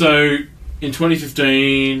 So, in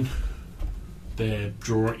 2015, they're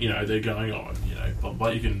they're going on,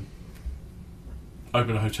 but you can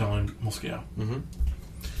open a hotel in Moscow. Mm-hmm.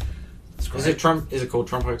 It's great. Is it Trump? Is it called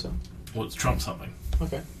Trump Hotel? Well, it's Trump something.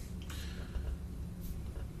 Okay.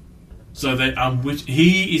 So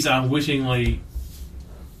he is unwittingly,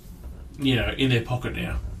 in their pocket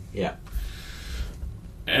now. Yeah.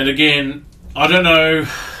 And again, I don't know.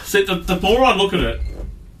 See, the more I look at it,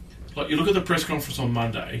 like you look at the press conference on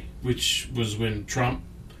Monday, which was when Trump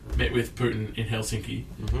met with Putin in Helsinki.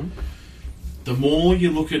 Mm-hmm. The more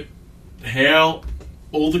you look at how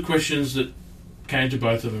all the questions that came to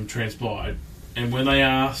both of them transpired, and when they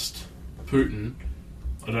asked Putin,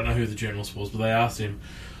 I don't know who the journalist was, but they asked him,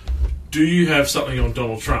 do you have something on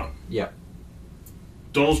Donald Trump? Yeah.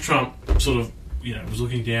 Donald Trump sort of, was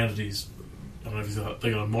looking down at his... I don't know if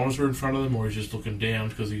they got a monitor in front of them or he's just looking down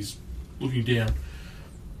because he's looking down.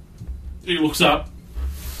 He looks up,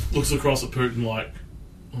 looks across at Putin like,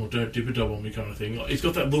 oh, don't dip a dub on me kind of thing. Like, he's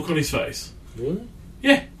got that look on his face. Really?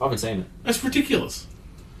 Yeah. I haven't seen it. That's ridiculous.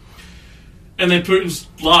 And then Putin's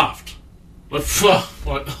laughed. Like,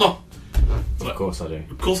 oh. Of course I do.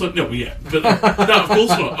 Of course I... No, yeah. But, no, of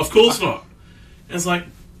course not. Of course not. And it's like,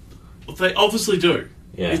 well, they obviously do.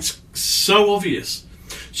 Yeah. It's so obvious.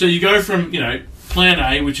 So you go from, Plan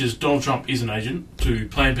A, which is Donald Trump is an agent, to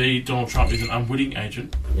Plan B, Donald Trump is an unwitting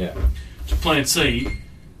agent, yeah, to Plan C,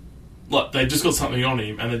 like, they've just got something on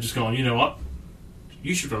him, and they're just going, you know what?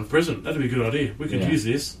 You should run for president. That'd be a good idea. We could use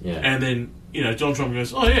this. Yeah. And then, Donald Trump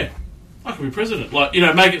goes, oh, yeah, I can be president. Like,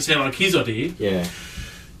 make it sound like his idea. Yeah.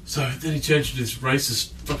 So then he turns into this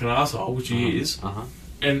racist fucking asshole, which he is. Uh-huh.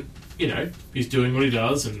 And, he's doing what he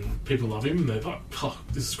does, and people love him, and they're like, oh,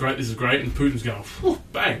 this is great. And Putin's going,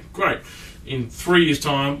 bang, great. In 3 years'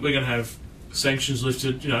 time, we're going to have sanctions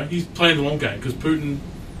lifted. He's playing the long game, because Putin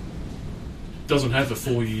doesn't have a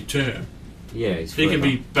 4-year term. Yeah, he can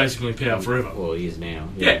be basically in power forever. Well, he is now.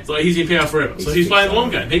 Yeah, so he's in power forever. So he's playing the long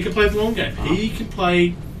game. He can play the long game. Uh-huh. He can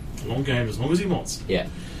play the long game as long as he wants. Yeah.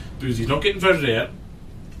 Because he's not getting voted out.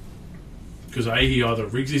 Because he either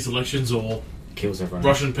rigs his elections or kills everyone.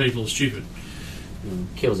 Russian people are stupid.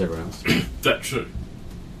 Kills everyone else. That's true.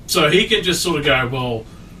 So he can just sort of go, well,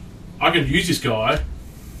 I can use this guy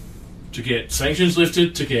to get sanctions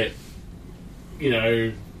lifted, to get,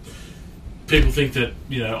 people think that,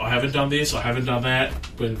 I haven't done this, I haven't done that,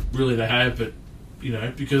 when really they have, but,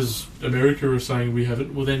 because America is saying we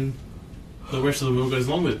haven't, well then the rest of the world goes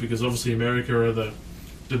along with it, because obviously America are the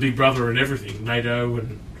big brother and everything, NATO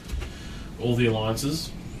and all the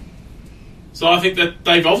alliances. So I think that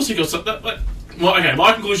they've obviously got something.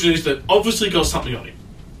 My conclusion is that obviously got something on him.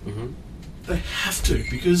 Mm-hmm. They have to,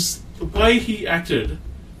 because the way he acted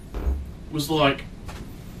was like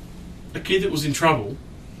a kid that was in trouble,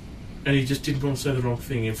 and he just didn't want to say the wrong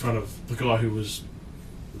thing in front of the guy who was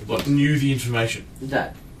knew the information. The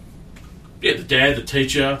dad. Yeah, the dad, the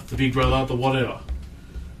teacher, the big brother, the whatever.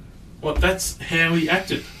 That's how he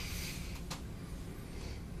acted.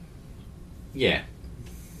 Yeah.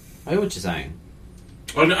 I know what you're saying.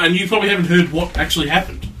 And you probably haven't heard what actually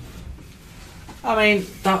happened. I mean,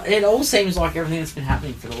 it all seems like everything that's been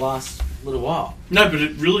happening for the last little while. No, but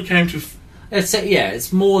it really came to...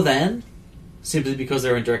 It's more than simply because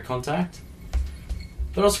they're in direct contact.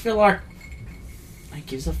 But I also feel like it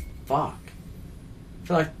gives a fuck. I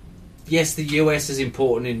feel like, yes, the US is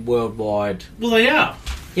important in worldwide... Well, they are.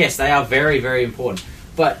 Yes, they are very, very important.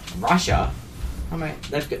 But Russia... I mean,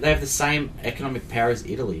 they have the same economic power as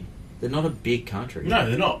Italy. They're not a big country. No,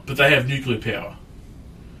 they're not. But they have nuclear power.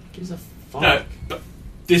 Gives a fuck. No, but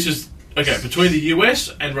this is... Okay, between the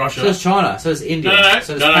US and Russia... So is China, so is India.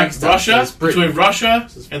 So is Pakistan, Russia, so between Russia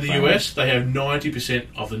and the US, they have 90%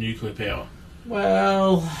 of the nuclear power.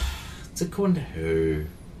 Well, it's according to who?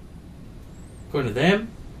 According to them?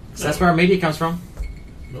 Because that's where our media comes from.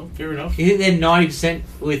 Well, fair enough. You think they're 90%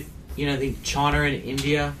 with, China and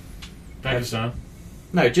India... Pakistan.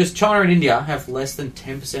 No, just China and India have less than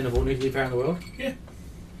 10% of all nuclear power in the world? Yeah.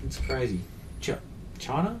 It's crazy.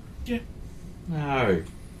 China? Yeah. No.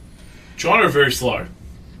 China are very slow.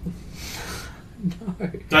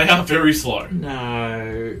 No. They are very slow.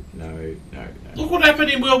 No. Look what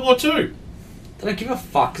happened in World War II. They don't give a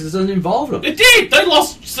fuck because it doesn't involve them. It did! They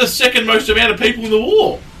lost the second most amount of people in the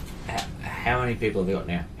war. how many people have they got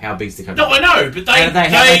now? How big's the country? No, I know, but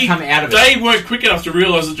how they come out of it? They weren't quick enough to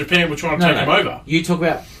realise that Japan were trying to take them over. You talk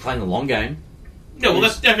about playing the long game. Yeah, well,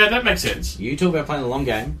 that makes sense. You talk about playing the long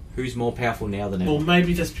game. Who's more powerful now than ever? Well,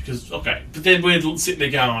 maybe that's because... Okay, but then we're sitting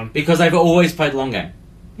there going... Because they've always played the long game.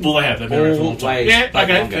 Well, they have. They've been around for a long time. Yeah,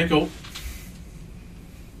 okay, cool.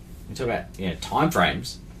 You talk about time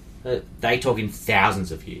frames. They talk in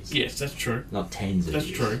thousands of years. Yes, that's true. Not tens of years.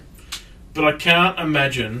 That's true. But I can't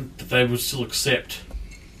imagine that they would still accept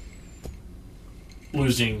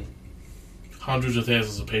losing hundreds of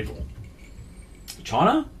thousands of people.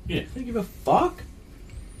 China? Yeah. They don't give a fuck.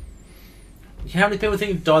 How many people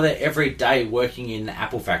think die there every day working in the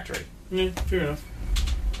Apple factory? Yeah, fair enough.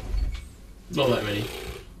 Not that many.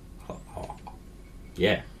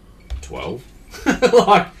 Yeah. 12.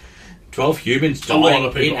 Like, 12 humans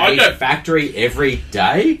dying in a factory every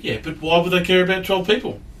day? Yeah, but why would they care about 12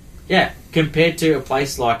 people? Yeah, compared to a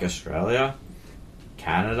place like Australia,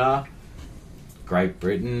 Canada, Great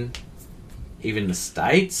Britain, even the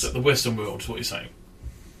States. So the Western world is what you're saying.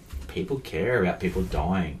 People care about people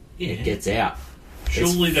dying. Yeah. It gets out.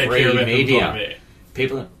 Surely they care about media. People dying there.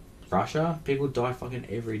 People in Russia, people die fucking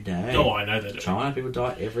every day. Oh, I know they do. China, people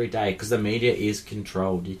die every day because the media is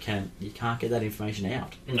controlled. You can't get that information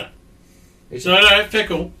out. No. No, fair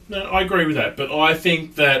call. No, I agree with that. But I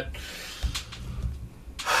think that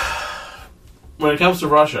when it comes to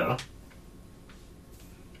Russia,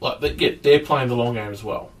 they're playing the long game as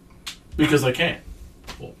well. Because they can.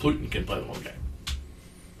 Well, Putin can play the long game.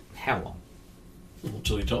 How long? Well,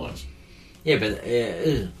 until he dies. Yeah, but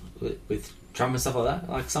with Trump and stuff like that,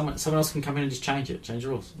 like someone else can come in and just change the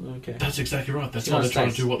rules. Okay. That's exactly right. That's why they're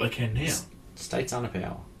trying to do what they can now. States under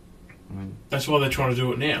power. I mean, that's why they're trying to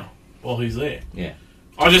do it now, while he's there. Yeah.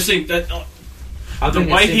 I just think that the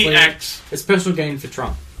way he acts... It's personal gain for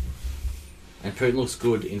Trump. And Putin looks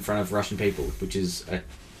good in front of Russian people, which is,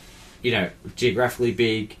 geographically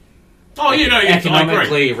big. Oh,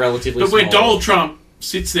 economically relatively small. But when small. Donald Trump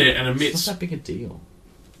sits there and admits... It's not that big a deal.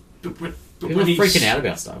 But people are freaking out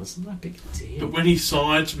about stuff. It's not that big a deal. But when he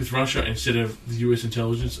sides with Russia instead of the US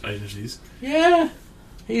intelligence agencies... Yeah.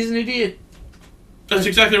 He's an idiot. That's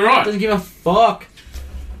exactly right. Doesn't give a fuck.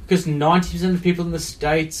 Because 90% of people in the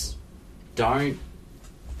States don't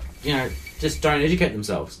educate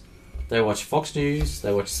themselves. They watch Fox News,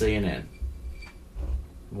 they watch CNN.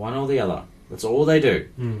 One or the other. That's all they do.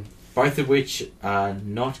 Mm. Both of which are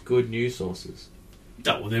not good news sources.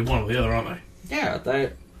 Oh, well, they're one or the other, aren't they? Yeah,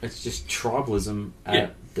 it's just tribalism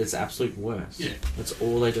at its absolute worst. Yeah. That's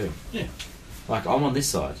all they do. Yeah. Like, I'm on this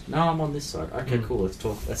side. No, I'm on this side. Okay, cool, let's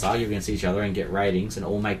talk. Let's argue against each other and get ratings and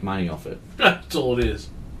all make money off it. That's all it is.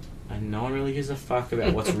 And no one really gives a fuck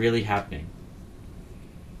about what's really happening.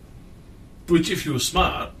 Which, if you were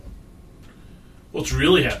smart, what's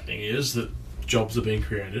really happening is that jobs are being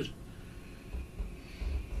created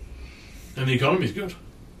and the economy's good.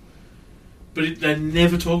 But they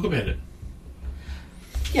never talk about it.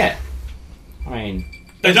 Yeah. I mean...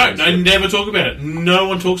 They don't. They never talk about it. No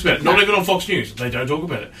one talks about it. No. Not even on Fox News. They don't talk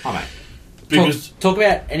about it. Oh, mate. Because... Talk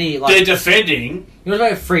about any... they're defending... You want to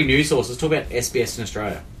talk about free news sources? Talk about SBS in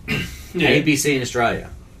Australia. Yeah. ABC in Australia.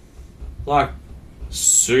 Like,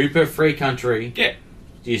 super free country. Yeah.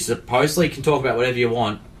 You supposedly can talk about whatever you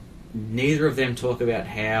want. Neither of them talk about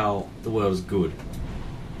how the world is good.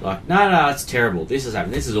 Like, no, it's terrible. This has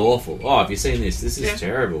happened. This is awful. Oh, have you seen this? This is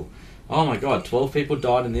terrible. Oh my god, 12 people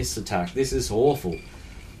died in this attack. This is awful.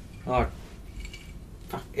 Like,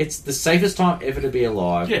 it's the safest time ever to be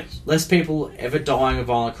alive. Yes. Less people ever dying of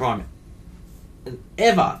violent crime.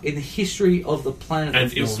 Ever in the history of the planet and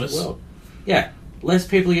of this illness. world. Yeah. Less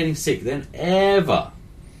people are getting sick than ever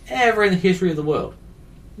in the history of the world.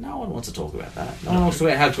 No one wants to talk about that. No one wants to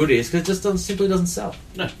talk about how good it is because it just simply doesn't sell.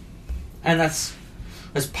 No. And that's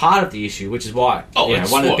part of the issue, which is why one of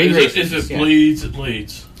the big reasons it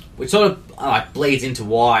bleeds. Which sort of bleeds into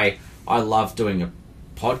why I love doing a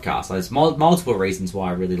podcast. There's multiple reasons why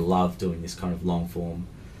I really love doing this kind of long form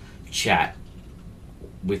chat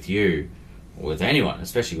with you. Or with anyone,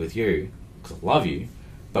 especially with you, because I love you,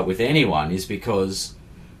 but with anyone is because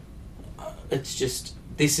it's just,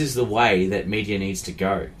 this is the way that media needs to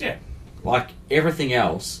go. Yeah. Like everything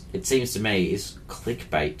else, it seems to me, is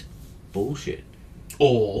clickbait bullshit.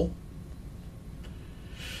 Or,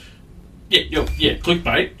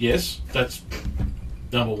 clickbait, yes, that's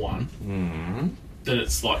number one. Mm-hmm. Then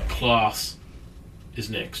it's like class is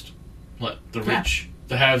next. Like the rich,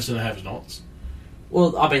 the haves and the have-nots.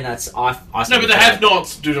 Well, I mean, that's... No, but the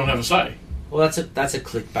have-nots do not have a say. Well, that's a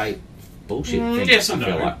clickbait bullshit thing. Yes I and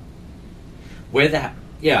feel no. like. We're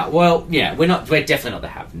definitely not the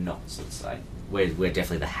have-nots, let's say. We're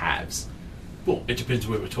definitely the haves. Well, it depends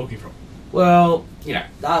where we're talking from. Well,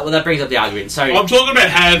 that brings up the argument. So I'm talking about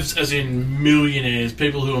haves as in millionaires,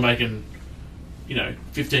 people who are making,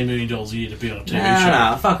 $15 million a year to be on a TV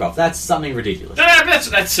show. No, fuck off. That's something ridiculous. No, but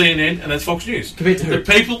that's CNN and that's Fox News. Compared to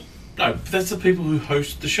who? That's the people who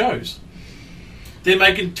host the shows. They're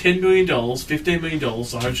making $10 million, $15 million to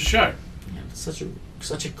host a show. Yeah, such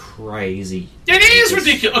a crazy... It is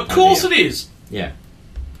ridiculous. Of course it is. Yeah.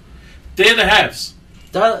 They're the haves.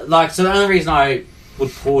 So the only reason I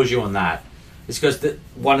would pause you on that is because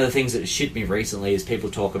one of the things that shit me recently is people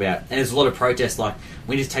talk about, and there's a lot of protests like,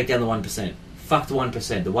 we need to take down the 1%. Fuck the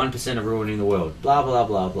 1%. The 1% are ruining the world. Blah, blah,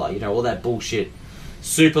 blah, blah. All that bullshit.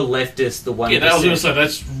 Super leftist, the 1%. Yeah, I was going to say,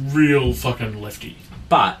 that's real fucking lefty.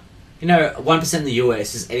 But, 1% in the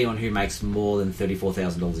US is anyone who makes more than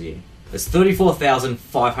 $34,000 a year. It's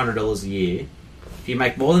 $34,500 a year. If you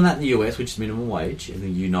make more than that in the US, which is minimum wage in the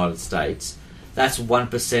United States, that's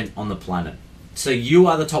 1% on the planet. So you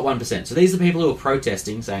are the top 1%. So these are the people who are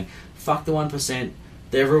protesting, saying, fuck the 1%,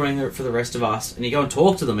 they're ruining it for the rest of us. And you go and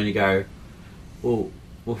talk to them and you go, well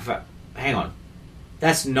hang on.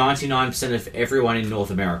 That's 99% of everyone in North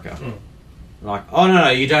America. Mm. Like, oh no,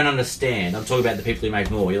 you don't understand. I'm talking about the people who make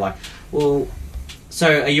more. You're like, well,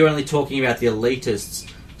 so are you only talking about the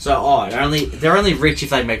elitists? So, they're only rich if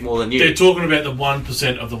they make more than you. They're talking about the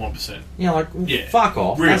 1% of the 1%. Fuck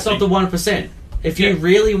off. Really? That's not the 1%. If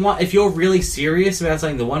you're really serious about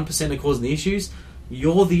saying the 1% are causing the issues,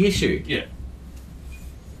 you're the issue. Yeah.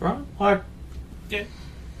 Right? Yeah.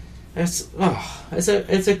 It's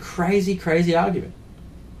a crazy, crazy argument.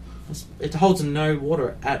 It holds no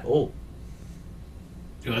water at all.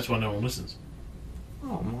 Yeah, that's why no one listens.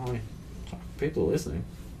 Oh my! People are listening.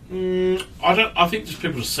 I think just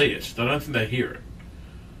people just see it. I don't think they hear it.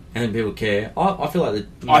 And then people care. I feel like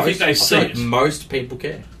I think they see it. Most people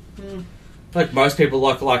care. Like most people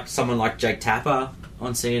like someone like Jake Tapper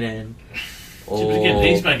on CNN. But again,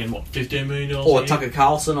 he's making what, $15 million? Or Tucker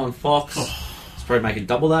Carlson on Fox. He's probably making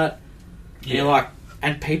double that. Yeah.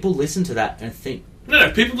 And people listen to that and think.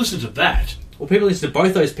 No, people listen to that. Well, people listen to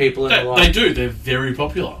both those people and they do. They're very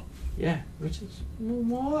popular. Yeah, which is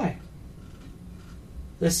why?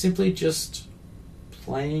 They're simply just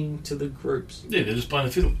playing to the groups. Yeah, they're just playing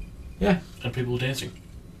the fiddle. Yeah. And people are dancing.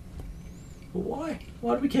 Well, why?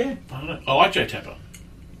 Why do we care? I don't know. I like Jay Tapper.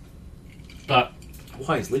 But...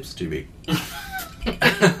 why his lips too big?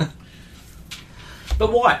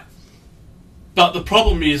 But why? But the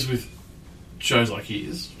problem is with shows like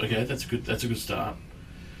his, okay, that's a good start.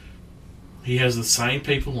 He has the same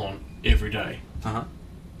people on every day. Uh-huh.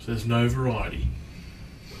 So there's no variety.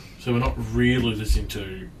 So we're not really listening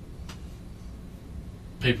to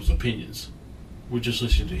people's opinions. We're just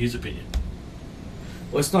listening to his opinion.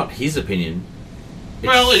 Well, it's not his opinion. It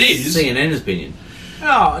is. CNN's opinion.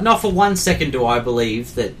 Oh, not for 1 second do I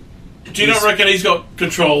believe that... Do you not reckon he's got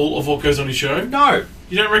control of what goes on his show? No.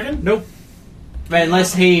 You don't reckon? Nope. But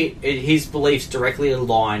unless his beliefs directly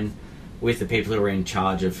align with the people who are in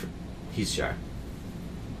charge of his show.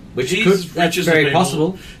 That's very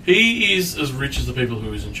possible. He is as rich as the people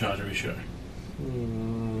who is in charge of his show.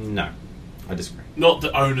 No. I disagree. Not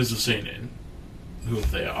the owners of CNN. Who are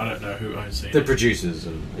there? I don't know who owns CNN. The producers,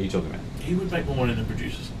 are you talking about? He would make more money than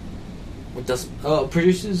producers.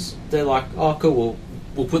 Producers, they're like, oh, cool,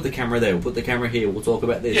 we'll put the camera there, we'll put the camera here, we'll talk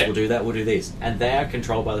about this, we'll do that, we'll do this. And they are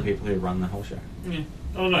controlled by the people who run the whole show. Yeah.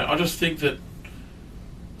 I don't know. I just think that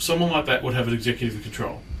someone like that would have an executive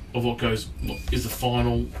control of what is the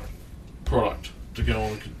final product to go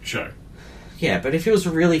on the show. Yeah, but if it was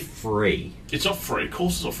really free... It's not free. Of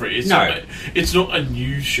course it's not free. It's not a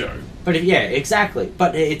news show. But exactly.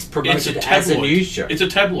 But it's promoted as a news show. It's a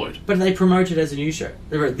tabloid. But they promote it as a news show.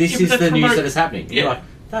 This is the news that is happening. Yeah. You're like,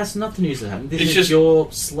 that's not the news that's happening. This is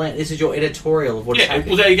your slant. This is your editorial of what is happening.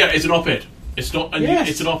 Well, there you go. It's an op-ed. It's not a news.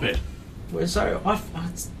 It's an op-ed. So,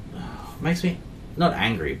 it makes me... not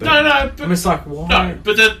angry, but... No, but... I'm just like, why... No,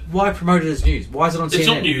 but why promote it as news? Why is it on CNN? It's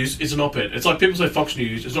not news, it's an op-ed. It's like people say Fox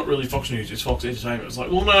News, it's not really Fox News, it's Fox Entertainment. It's like,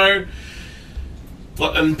 well, no...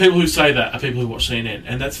 And people who say that are people who watch CNN,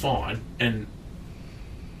 and that's fine,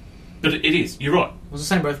 but it is, you're right. It's the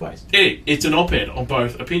same both ways. It's an op-ed on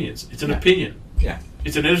both opinions. It's an opinion. Yeah.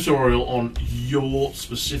 It's an editorial on your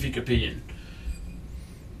specific opinion.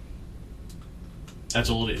 That's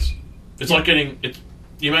all it is. It's like getting...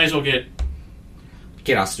 You may as well get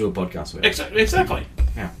us to do a podcast with it. Exactly.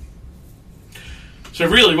 Yeah. So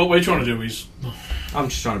really, what we're trying to do is... I'm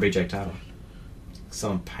just trying to be Jake Taylor.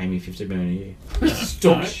 Someone pay me $50 million a year.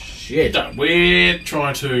 Stop shit. No, we're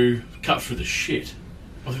trying to cut through the shit.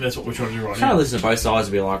 I think that's what we're trying to do right now. Trying to listen to both sides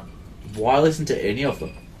and be like, why listen to any of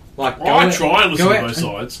them? Like, I try and listen to both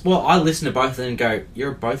sides. Well, I listen to both of them and go,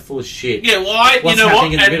 "You're both full of shit." Yeah, well, what's you know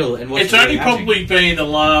happening what? in the middle, and what's it's only happening? probably been the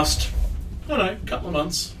last, I don't know, couple of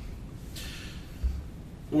months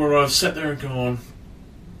where I've sat there and gone,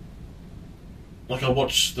 like I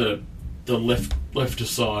watch the leftist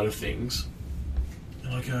side of things,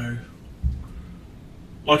 and I go,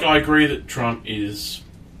 like I agree that Trump is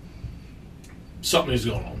something has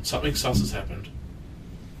gone on, something sus has happened,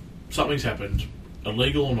 something's happened,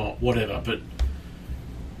 illegal or not, whatever, but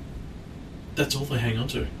that's all they hang on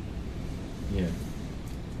to. Yeah.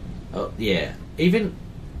 Oh, yeah. Even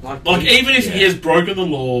even if he has broken the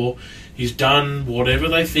law, he's done whatever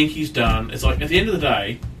they think he's done. It's like at the end of the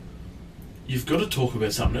day, you've got to talk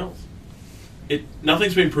about something else.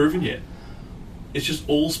 Nothing's been proven yet. It's just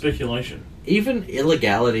all speculation. Even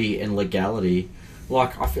illegality and legality,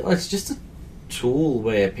 like I feel like it's just a tool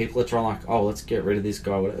where people are trying like, oh, let's get rid of this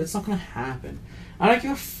guy. It's not going to happen. I don't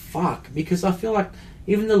give a fuck because I feel like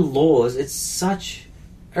even the laws, it's such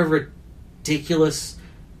a ridiculous.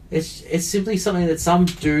 It's simply something that some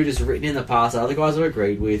dude has written in the past that other guys have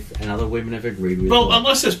agreed with and other women have agreed with. Well,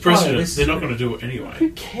 unless there's precedent, they're not going to do it anyway.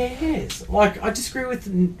 Who cares? Like, I disagree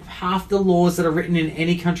with half the laws that are written in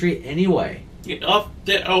any country anyway. Yeah,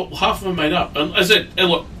 half of them are made up. And as I said,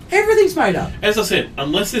 look, everything's made up. As I said,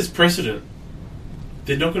 unless there's precedent,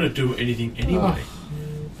 they're not going to do anything anyway.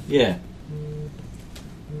 Yeah.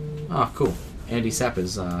 Oh, cool. Andy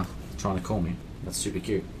Sapper's trying to call me. That's super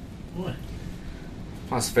cute. Why?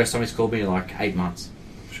 That's the first time he's called me in like 8 months.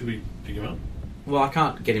 Should we pick him up? Well, I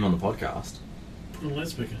can't get him on the podcast. Put on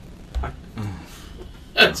loudspeaker.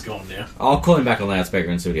 It's gone now. I'll call him back on loudspeaker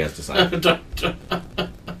and see what he has to say.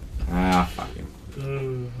 Fuck him.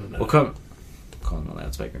 No. We'll call him on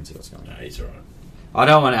loudspeaker and see what's going on. No, he's alright. I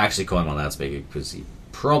don't want to actually call him on loudspeaker because he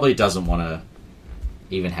probably doesn't want to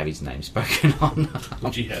even have his name spoken on.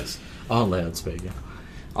 Which he has. On loudspeaker.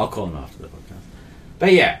 I'll call him after the podcast.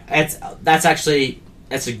 But yeah,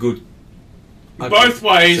 that's a good... Both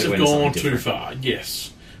ways have gone too far,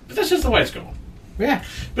 yes. But that's just the way it's gone. Yeah.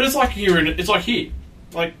 But it's like here,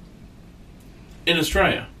 like in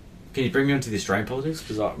Australia. Can you bring me onto the Australian politics?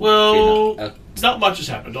 Not much has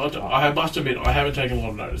happened. I must admit, I haven't taken a lot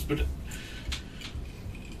of notice, but...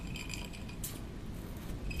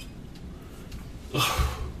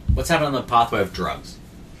 What's happening on the pathway of drugs?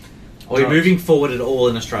 Are we moving forward at all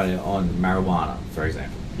in Australia on marijuana, for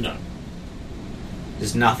example? No.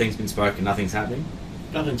 Just nothing's been spoken, nothing's happening?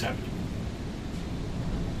 Nothing's happening.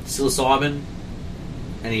 Psilocybin?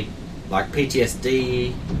 Any, like,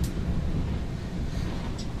 PTSD?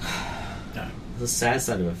 No. It's a sad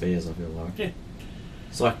state of affairs, I feel like. Yeah.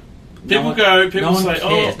 It's like... People say, no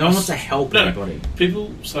one wants to help anybody.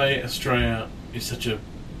 People say Australia is such a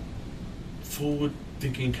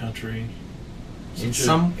forward-thinking country. In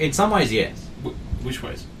some ways, yes. Which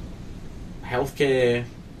ways? Healthcare.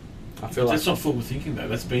 I feel that's not forward thinking though.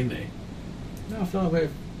 That's been there. No, I feel like we're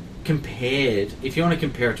compared. If you want to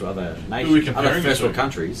compare it to other nations, other first world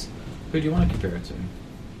countries, who do you want to compare it to?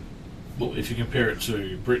 Well, if you compare it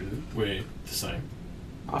to Britain, we're the same.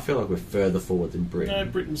 I feel like we're further forward than Britain. No,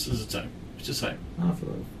 Britain's is the same. It's the same.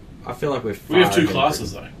 I feel like we're. We have two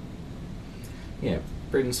classes though. Yeah,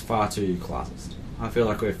 Britain's far too classist. I feel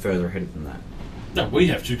like we're further ahead than that. No, we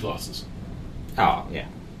have two classes. Oh, yeah.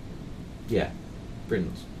 Yeah.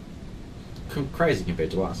 Britain's crazy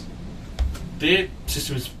compared to us. Their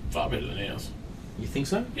system is far better than ours. You think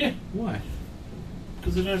so? Yeah. Why?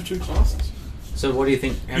 Because they don't have two classes. So what do you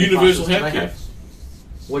think... Universal healthcare.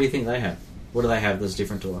 What do you think they have? What do they have that's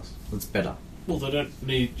different to us? That's better? Well, they don't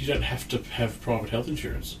need... You don't have to have private health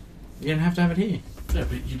insurance. You don't have to have it here.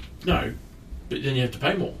 No, but then you have to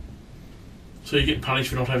pay more. So you're getting punished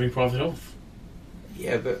for not having private health.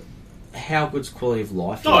 Yeah, but how good's quality of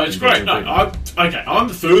life? No, it's great. No, I'm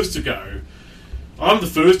the first to go. I'm the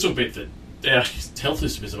first to admit that our health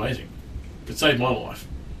system is amazing. It saved my life.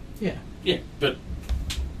 Yeah. Yeah, but...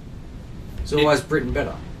 So why is Britain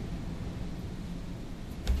better?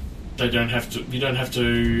 They don't have to... You don't have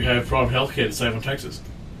to have private healthcare to save on taxes.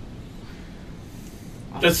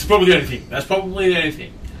 That's probably the only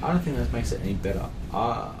thing. I don't think that makes it any better.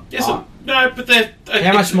 No, but they're...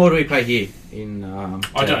 How much more do we pay here? In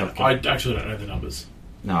I don't. I actually don't know the numbers.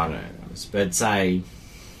 No, I don't know the numbers. But say,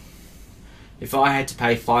 if I had to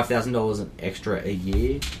pay $5,000 extra a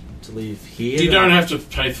year to live here, you don't have to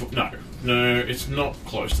pay for. No, it's not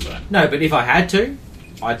close to that. No, but if I had to,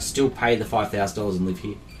 I'd still pay the $5,000 and live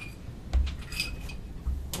here.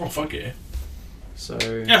 Oh fuck yeah! So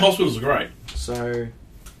our hospitals are great. So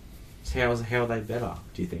how are they better?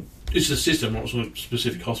 Do you think? It's the system, not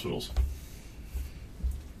specific hospitals.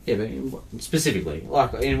 Yeah, but specifically,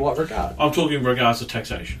 like in what regard? I'm talking in regards to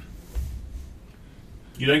taxation.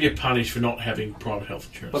 You don't get punished for not having private health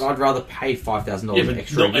insurance. But I'd rather pay $5,000 yeah, but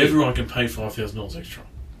extra. Not everyone can pay $5,000 extra.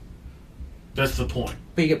 That's the point.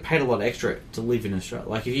 But you get paid a lot extra to live in Australia.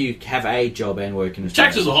 Like if you have a job and work in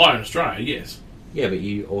Australia. Taxes are higher in Australia, yes. Yeah, but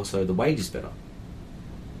you also the wage is better.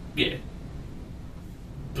 Yeah.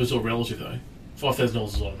 But it's all relative though. $5,000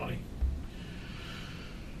 is a lot of money.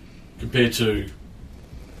 Compared to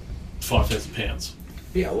 £5,000.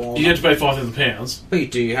 Yeah, well, you have to pay £5,000.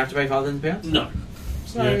 But do you have to pay £5,000? No.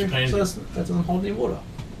 So, you don't have to pay anything. That doesn't hold any water.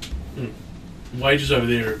 Wages over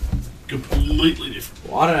there are completely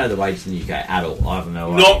different. Well, I don't know the wages in the UK at all. I have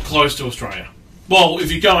no idea. Not close to Australia. Well,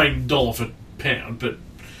 if you're going dollar for pound, but...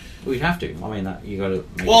 Well, you'd have to. I mean, that you got to...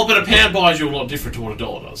 Well, but a pound buys you a lot different to what a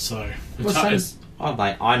dollar does, so...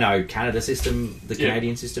 I know Canada system, the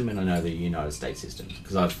Canadian system, and I know the United States system,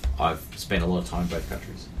 because I've spent a lot of time in both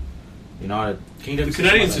countries. United Kingdom... The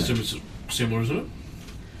Canadian system is similar, isn't it?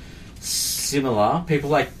 Similar.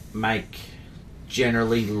 People make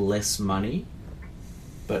generally less money,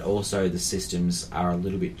 but also the systems are a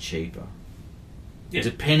little bit cheaper. Yeah.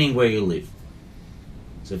 Depending where you live.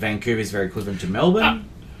 So Vancouver is very equivalent to Melbourne.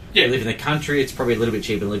 Yeah. You live in the country, it's probably a little bit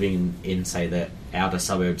cheaper than living in say, the outer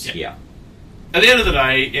suburbs here. At the end of the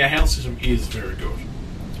day, our health system is very good.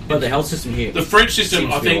 But the health system here... The French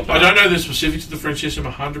system, I think... I don't know the specifics of the French system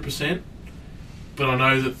 100%, but I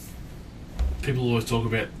know that people always talk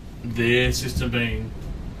about their system being...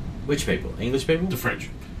 Which people? English people? The French.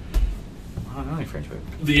 I don't know any French people.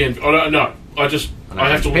 I don't know. I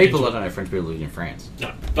have to look into it. I don't know French people living in France.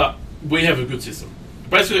 No, but we have a good system.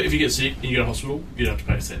 Basically, if you get sick and you go to hospital, you don't have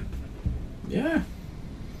to pay a cent. Yeah.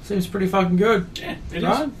 Seems pretty fucking good. Yeah, it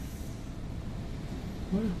right? is.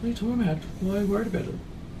 What are you talking about? Why are you worried about it?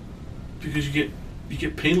 Because you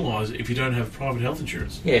get penalised if you don't have private health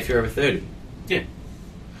insurance. Yeah, if you're over 30. Yeah.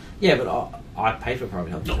 Yeah, but I pay for private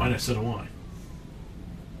health insurance. No, I know, so do I.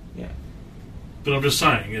 Yeah. But I'm just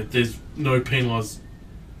saying that there's no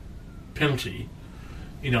penalty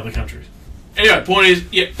in other countries. Anyway, point is,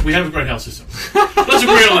 yeah, we have a great health system. Let's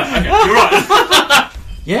agree on that. Okay, you're right.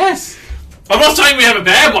 Yes. I'm not saying we have a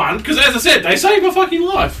bad one, because as I said, they saved my fucking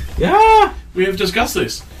life. Yeah. We have discussed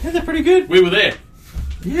this. Yeah, they're pretty good. We were there.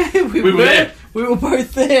 Yeah, we were there. We were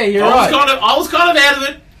both there, you're right. I was kind of out of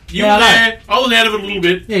it. You were there. I was out of it a little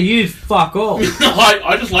bit. Yeah, you did fuck all.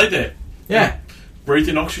 I just laid there. Yeah. Breathed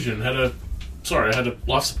in oxygen. I had a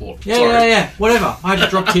life support. Yeah, Sorry. yeah. Whatever. I had to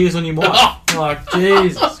drop tears on your mic. Like,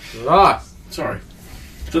 Jesus Christ. Sorry.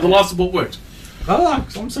 So the life support worked.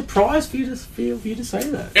 I'm surprised for you to say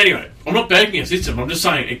that. Anyway, I'm not bagging a system. I'm just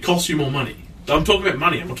saying it costs you more money. I'm talking about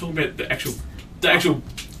money. I'm not talking about the actual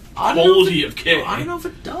quality of care. I don't know if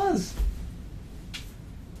it does.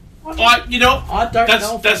 I don't know.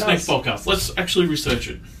 That's If next podcast. Let's actually research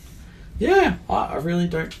it. Yeah, I really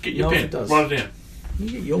don't. Get your know pen. If it does. Write it down.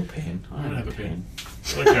 You get your pen. I don't have a pen.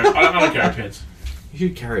 I don't carry pens. You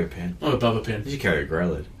should carry a pen. I'm above a pen. You should carry a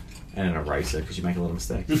growler and an eraser because you make a lot of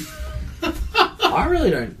mistakes. I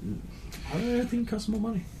really don't think it costs more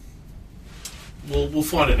money. We'll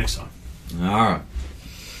find out next time. Alright.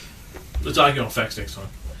 Let's argue on facts next time.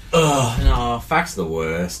 No, facts are the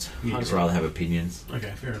worst. Yeah, I'd just rather have opinions.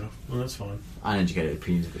 Okay, fair enough. Well, that's fine. Uneducated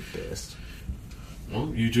opinions are the best.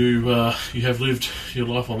 Well, you do. You have lived your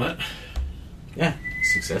life on that. Yeah,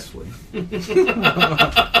 successfully. Is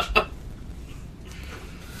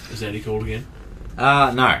Andy called again?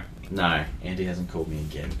 No. Andy hasn't called me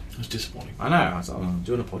again. That's disappointing. I know. I'm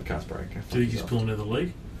doing a podcast break. Do you think he's pulling out of the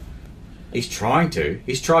league? He's trying to.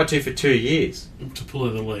 He's tried to for 2 years. To pull out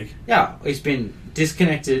of the league? Yeah, he's been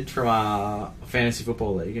disconnected from our fantasy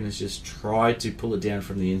football league and has just tried to pull it down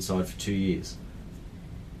from the inside for 2 years.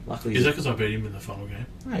 Luckily, is that because I beat him in the final game?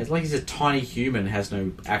 No, it's like he's a tiny human, has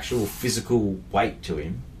no actual physical weight to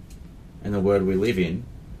him, in the world we live in,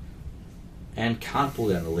 and can't pull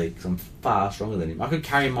down the league because I'm far stronger than him. I could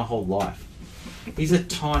carry him my whole life. He's a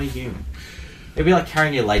tiny human. It'd be like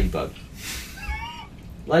carrying a ladybug.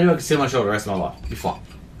 Ladybug can sit on my shoulder the rest of my life. You're fine.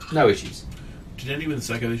 No issues. Did Andy win the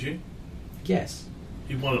Sacco this year? Yes.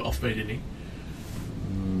 He won it off me, didn't he?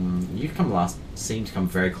 You've come last. Seem to come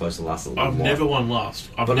very close to last. I've never won last.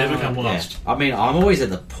 I've never come last. I mean, I'm always at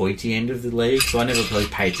the pointy end of the league, so I never really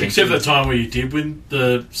pay attention. Except for the time where you did win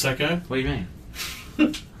the Sacco. What do you mean?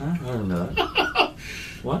 Huh? I don't know that.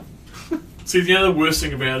 What? See, the other worst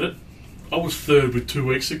thing about it, I was third with 2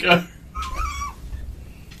 weeks ago.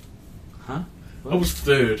 Huh? What? I was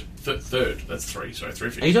third. Third. That's three. Sorry,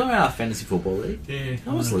 350. Are you talking about our fantasy football league? Yeah.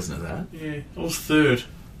 I was listening to that. Yeah, I was third.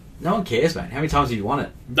 No one cares, mate. How many times have you won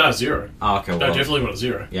it? No, 0. Oh, okay. Well, I definitely won it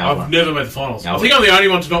 0. Yeah, I've never made the finals. Yeah, I think I'm the only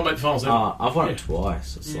one to not make the finals ever. I've won it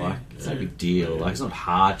twice. It's like, it's no big deal. Like, it's not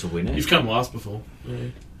hard to win it. You've come last before. Yeah.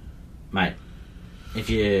 Mate, if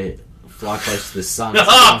you fly close to the sun,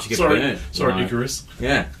 sometimes you get burnt. Sorry, Icarus.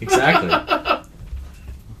 Yeah, exactly. I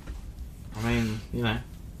mean, you know.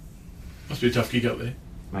 Must be a tough gig up there.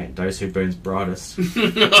 Mate, those who burns brightest.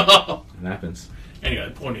 It happens. Anyway,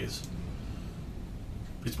 the point is,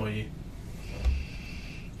 it's my year.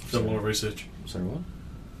 I've done a lot of research. Sorry, what?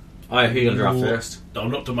 Oh, who you going to draft first? No,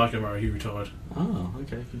 not DeMarco Murray, he retired. Oh,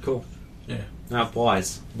 okay, cool. Yeah. No,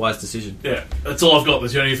 wise decision. Yeah, that's all I've got.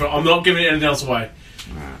 That's the only. I'm not giving anything else away.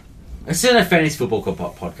 Alright. It's in a fantasy football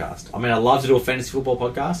podcast. I mean, I love to do a fantasy football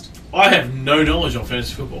podcast. I have no knowledge of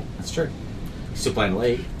fantasy football. That's true. Still playing the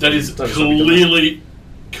league. That is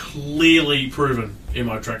clearly proven in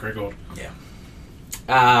my track record.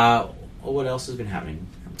 Yeah. What else has been happening?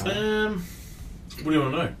 What do you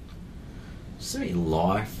want to know? Just in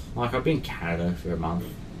life. Like, I've been in Canada for a month,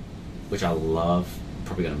 which I love.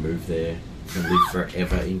 Probably going to move there. Going to live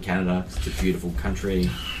forever in Canada. It's a beautiful country,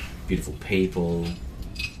 beautiful people.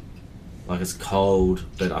 Like, it's cold,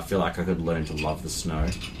 but I feel like I could learn to love the snow.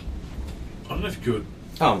 I don't know if you could.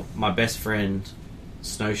 Oh, my best friend,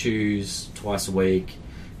 snowshoes twice a week.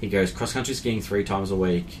 He goes cross-country skiing 3 times a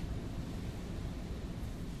week.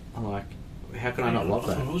 I'm like, how can I not love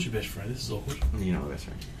that? I was your best friend. This is awkward. You're not my best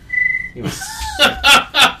friend. You're my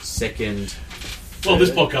second... Well,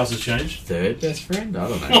 this podcast has changed. Third best friend? I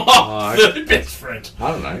don't know. Third best friend.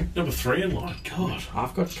 I don't know. Number 3 in line. God.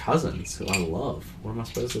 I've got cousins who I love. What am I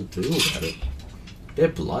supposed to do about it? They're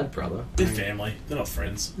blood, brother. They're family. They're not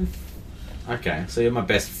friends. Okay, so you're my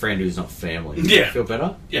best friend who's not family. Yeah. Feel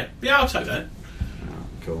better? Yeah. Yeah, I'll take that. Oh,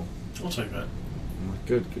 cool. I'll take that.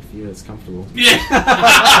 Good for you. It's comfortable. Yeah.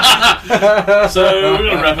 So we're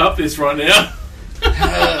going to wrap up this right now.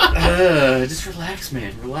 Just relax,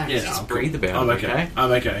 man. Relax. Yeah, just breathe about I'm it. okay.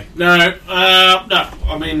 I'm okay. No.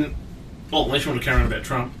 I mean, well, unless you want to carry on about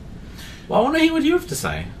Trump. Well, I want to hear what you have to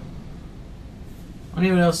say. I want to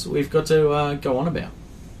hear what else we've got to go on about.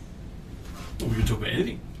 Well, we can talk about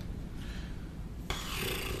anything.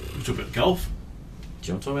 We can talk about golf. Do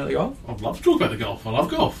you want to talk about the golf? I'd love to talk about the golf. I love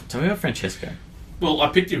golf. Tell me about Francesco. Well, I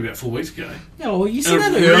picked him about 4 weeks ago. Yeah, well, you said And that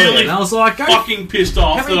I'm earlier, really and I was like, fucking pissed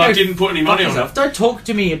off that I didn't put any money on it. Don't talk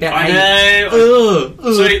to me about... I know.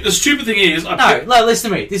 So See, the stupid thing is... No,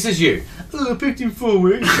 listen to me. This is you. I picked him 4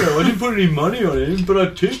 weeks ago. I didn't put any money on him, but I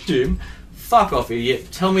picked him. Fuck off,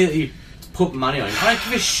 idiot. Tell me that you put money on him. I don't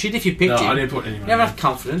give a shit if you picked him. No, I didn't put any money You have on enough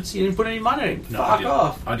confidence. You didn't put any money on him. No, Fuck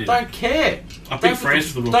off. I didn't. Don't care. I picked France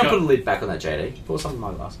for the World Cup. Don't put a lid back on that, JD. Pour something in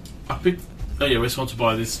my glass. I picked... Oh yeah, we're sponsored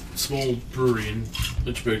by this small brewery in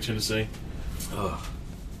Lynchburg, Tennessee. Oh.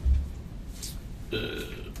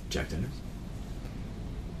 Jack Daniels.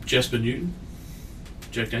 Jasper Newton.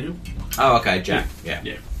 Jack Daniel. Oh, okay, Jack. Yeah.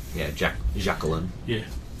 Yeah, Jacqueline. Yeah,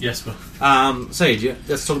 Jasper. So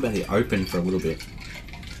let's talk about the Open for a little bit.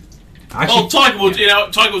 Tiger Woods. Yeah.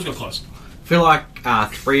 Tiger Woods got close. I feel like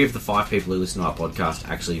 3 of the 5 people who listen to our podcast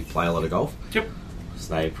actually play a lot of golf. Yep.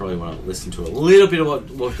 So they probably want to listen to a little bit of what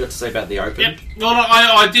we've got to say about the Open. Yep. Well, no,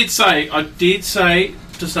 I did say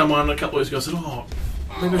to someone a couple of weeks ago, I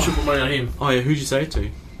said, maybe I should put money on him. Oh, yeah, who'd you say it to?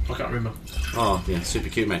 I can't remember. Oh, yeah, super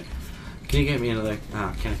cute, mate. Can you get me another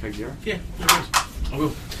can of Coke Zero? Yeah, I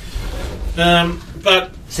will.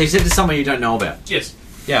 But... So you said to someone you don't know about? Yes.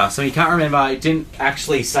 Yeah, so you can't remember, you didn't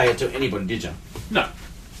actually say it to anybody, did you? No.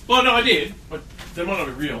 Well, no, I did, but they might not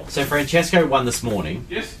be real. So Francesco won this morning.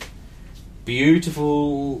 Yes.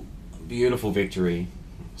 Beautiful victory.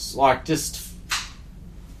 It's like, just...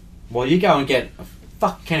 Well, you go and get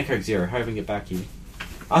a can of Coke Zero, hope and get back here.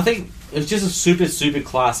 I think it was just a super, super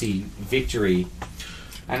classy victory.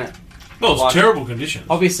 And well, it's terrible conditions.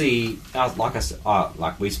 Obviously, like I said,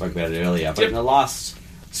 like we spoke about it earlier, but in the last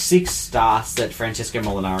 6 starts that Francesco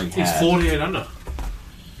Molinari had... He's 48 under.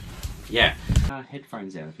 Yeah.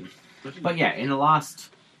 Headphones out of here. But yeah, in the last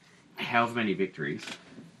however many victories,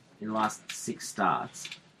 in the last 6 starts,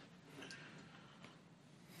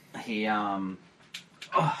 he oh,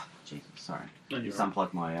 Jesus, sorry. No, Just right.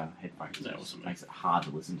 unplugged my headphones. That It wasn't makes it hard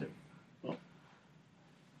to listen to. Oh.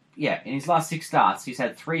 Yeah, in his last 6 starts, he's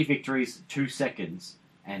had 3 victories, 2 seconds,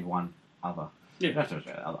 and 1 other. Yeah. You don't have to talk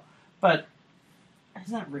about the other. But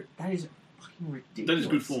isn't that is fucking ridiculous. That is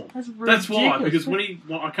good form. That's why, because when he...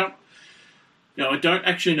 Well, I can't... I don't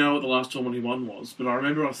actually know what the last time when he won was, but I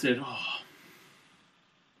remember I said, I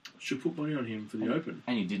should put money on him for the Open.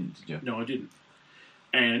 And you didn't, did you? No, I didn't.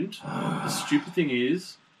 And the stupid thing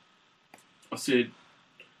is, I said,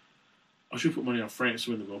 I should put money on France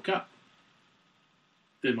to win the World Cup.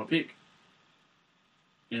 they're my pick.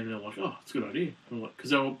 And they're like, oh, it's a good idea.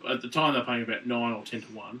 Because at the time they were paying about 9 or 10 to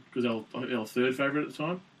 1, because they were third favourite at the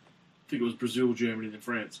time. I think it was Brazil, Germany, then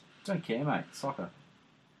France. Don't care, mate. Soccer.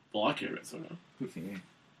 Well, I care about soccer. Good for you.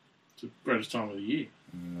 It's the greatest time of the year.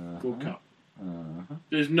 World Cup. Uh-huh.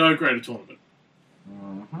 There's no greater tournament.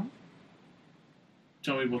 Uh-huh.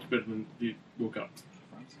 Tell me what's better than the World Cup.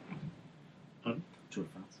 France. Pardon? Tour de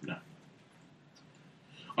France. No.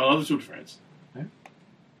 I love the Tour de France.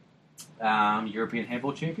 European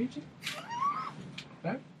Handball Championship?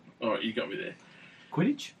 No? Alright, you got me there.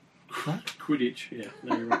 Quidditch? No? Quidditch, yeah.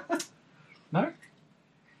 No, you're right. No?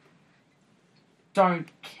 Don't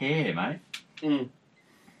care, mate. Bunch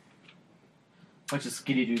of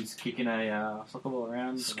skinny dudes kicking a soccer ball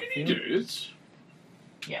around. Skinny dudes?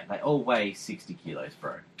 Yeah, they all weigh 60 kilos,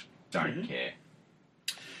 bro. Don't care.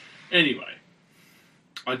 Anyway,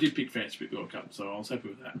 I did pick France to pick the World Cup, so I was happy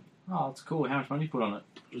with that. Oh, that's cool. How much money you put on it?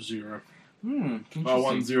 0. Interesting. I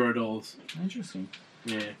won $0. Interesting.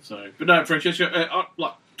 Yeah, so... But no, French, let's go...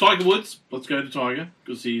 like, Tiger Woods, let's go to Tiger,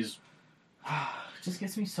 because he's... Just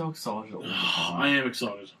gets me so excited all the time. I am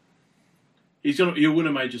excited. He'll win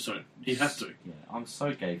a major soon. He has to. Yeah, I'm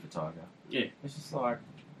so gay for Tiger. Yeah. It's just like...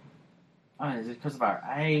 I don't know, is it because of our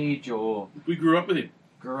age or... We grew up with him.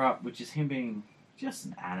 Grew up with just him being just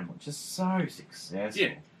an animal. Just so successful.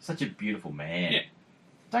 Yeah. Such a beautiful man. Yeah.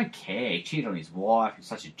 Don't care. He cheated on his wife. He's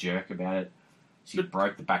such a jerk about it. She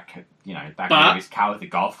broke the back end but, of his car with a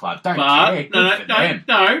golf club. Don't care. Good for them.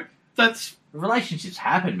 No, that's... Relationships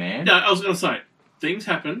happen, man. No, I was going to say, things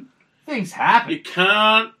happen. Things happen. You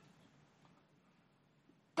can't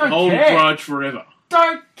Don't hold care. a grudge forever.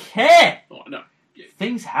 Don't care. Oh, no. Yeah.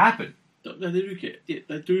 Things happen. No, they do care. Yeah,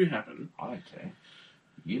 they do happen. I don't care.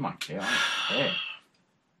 You might care. I don't care.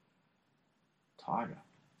 Tiger.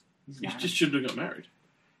 He just shouldn't have got married.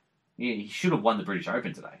 Yeah, he should have won the British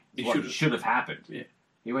Open today. Should have happened. Yeah.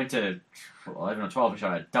 He went to 11 or 12 and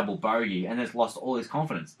shot a double bogey and then lost all his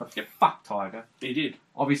confidence. The fuck, Tiger. He did.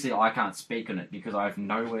 Obviously, I can't speak on it because I have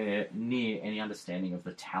nowhere near any understanding of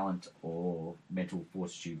the talent or mental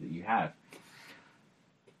fortitude that you have.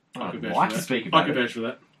 I'd like to speak about it. I could vouch for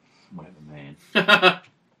that. Whatever, man.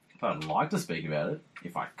 I'd like to speak about it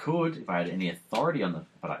if I could, if I had any authority on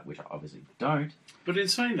which I obviously don't. But in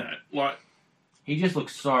saying that, like... He just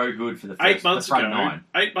looks so good for the front nine.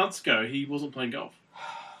 8 months ago, he wasn't playing golf.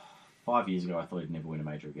 5 years ago, I thought he'd never win a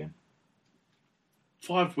major again.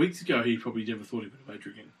 5 weeks ago, he probably never thought he'd win a major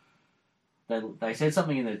again. They said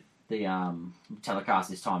something in the telecast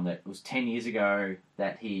this time that it was 10 years ago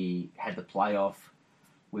that he had the playoff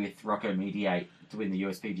with Rocco Mediate to win the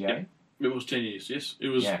USPGA. Yep. It was 10 years, yes. It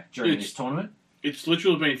was during this tournament. It's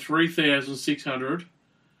literally been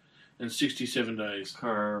 3,667 days.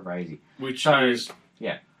 Crazy. Which is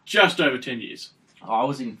just over 10 years. I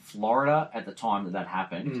was in Florida at the time that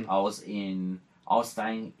happened. I was staying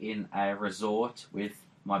in a resort with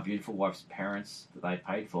my beautiful wife's parents that they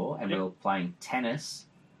paid for, and we were playing tennis,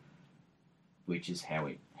 which is how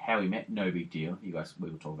we met. No big deal. You guys,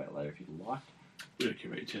 we will talk about it later if you'd like. We don't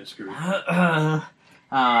care about your tennis career.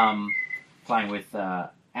 Playing with,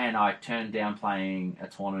 and I turned down playing a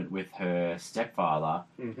tournament with her stepfather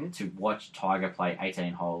to watch Tiger play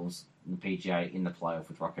 18 holes in the PGA in the playoff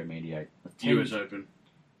with Rocco Mediate. US Open,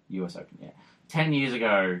 yeah. 10 years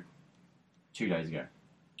ago, 2 days ago.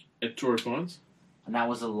 At Torrey Pines? And that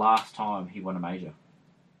was the last time he won a major.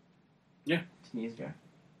 Yeah. 10 years ago.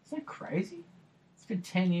 Isn't that crazy? It's been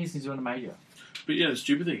 10 years since he won a major. But yeah, the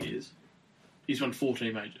stupid thing is, he's won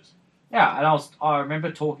 14 majors. Yeah, and I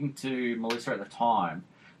remember talking to Melissa at the time.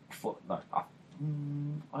 I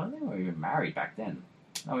don't think we were even married back then.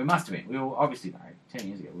 No, we must have been. We were obviously married 10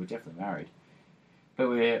 years ago. We were definitely married. But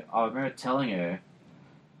I remember telling her,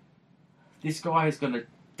 this guy is going to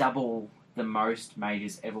double the most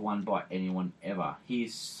majors ever won by anyone ever. He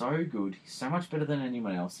is so good. He's so much better than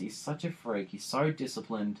anyone else. He's such a freak. He's so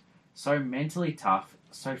disciplined, so mentally tough,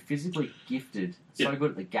 so physically gifted, so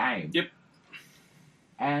good at the game. Yep.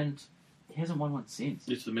 And he hasn't won one since.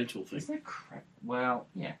 It's the mental thing. Isn't that crap? Well,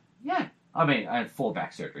 yeah. Yeah. I mean, I had 4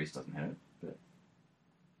 back surgeries, doesn't hurt. But...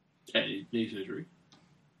 And knee surgery.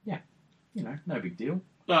 Yeah. You know, no big deal.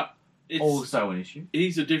 But it's... Also an issue.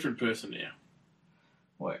 He's a different person now.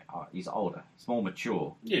 Well, he's older. He's more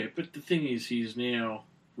mature. Yeah, but the thing is, he's now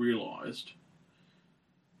realised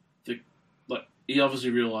that... Like, he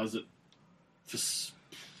obviously realised that for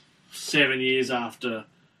 7 years after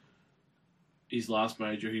his last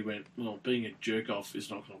major, he went, well, being a jerk-off is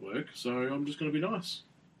not going to work, so I'm just going to be nice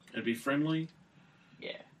and be friendly.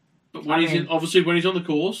 Yeah. But when when he's on the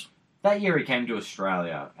course, That year he came to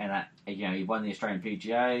Australia, and he won the Australian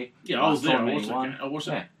PGA. Yeah, I was there. I watched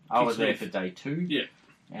it. Yeah, I was there for day 2. Yeah,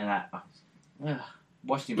 and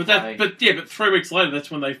watched him but play. But 3 weeks later, that's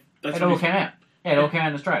when they. It all came out. Yeah, it all came out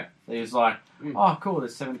in Australia. He was like, "Oh, cool!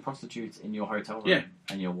 There's 7 prostitutes in your hotel room,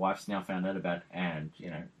 and your wife's now found out about it, and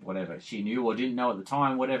whatever she knew or didn't know at the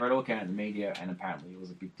time, whatever. It all came out in the media, and apparently it was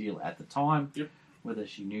a big deal at the time. Yep. Whether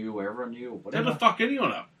she knew or everyone knew or whatever. Never fuck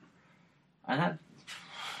anyone up. And that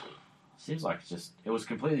seems like it was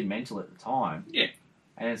completely mental at the time. Yeah.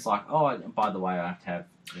 And it's like, oh, by the way, I have to have.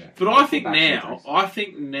 But I think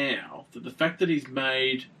now that the fact that he's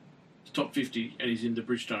made the top 50 and he's in the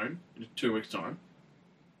Bridgestone in 2 weeks' time,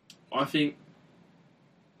 I think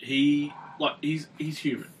he's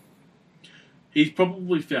human. He's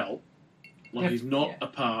probably felt like he's not a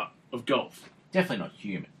part of golf. Definitely not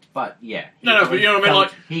human. But yeah. No, but you know what I mean?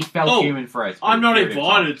 Like, he felt human for us. I'm not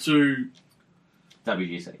invited to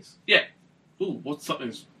WGCs. Yeah. Ooh,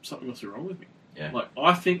 something must be wrong with me. Yeah. Like,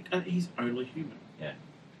 I think he's only human. Yeah.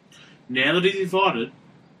 Now that he's invited,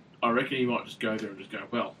 I reckon he might just go there and just go,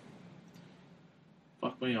 well,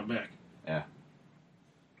 fuck me, I'm back. Yeah.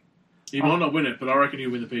 He might not win it, but I reckon he'll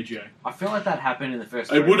win the PGA. I feel like that happened in the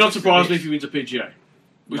first. It would not surprise me if he wins a PGA,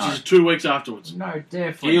 which is 2 weeks afterwards. No,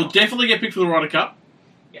 definitely. He'll definitely get picked for the Ryder Cup.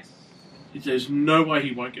 Yes. There's no way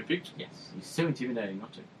he won't get picked. Yes. He's too intimidating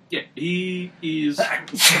not to. Yeah, he is.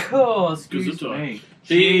 Oh, excuse me.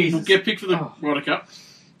 He will get picked for the Ryder Cup.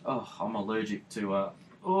 Oh, I'm allergic to.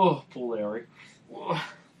 Paul Lowry.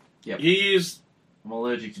 Yep. He is. I'm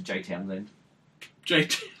allergic to Jay Townsend.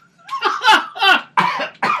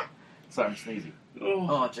 Sorry, I'm sneezing.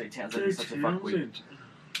 Oh, Jay Townsend is such a fuckwit.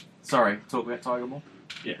 Sorry, talk about Tiger more?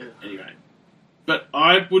 Yeah, anyway. But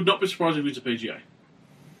I would not be surprised if he wins a PGA.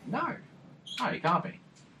 No, you can't be.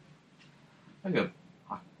 I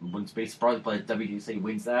wouldn't be surprised if WGC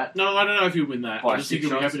wins that. No, I don't know if he'll win that. I just think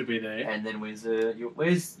he'll be happy to be there. And then where's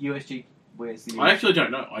USG? Where's the USG? I actually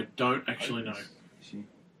don't know. I don't actually know.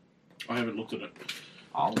 I haven't looked at it.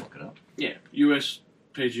 I'll look it up. Yeah, US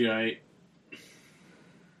PGA.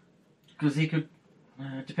 Because he could,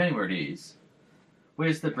 depending where it is.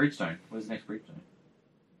 Where's the Bridgestone? Where's the next Bridgestone?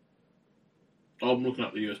 I'm looking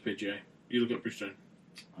up the US PGA. You look at Bridgestone.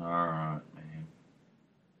 Alright, man.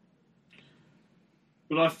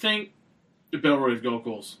 But I think the Belrose Golf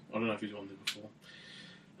Course. I don't know if he's won there before.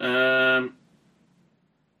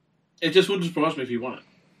 It just wouldn't surprise me if he won it.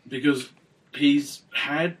 Because he's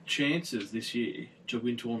had chances this year to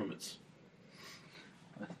win tournaments.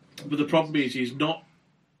 But the problem is he's not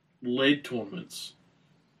led tournaments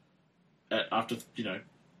after,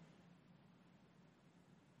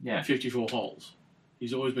 54 holes.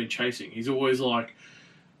 He's always been chasing. He's always like,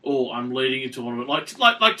 oh, I'm leading a tournament. Like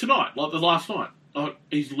tonight, like the last night.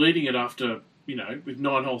 He's leading it after, with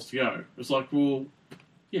 9 holes to go. It's like, well,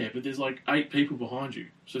 yeah, but there's like 8 people behind you.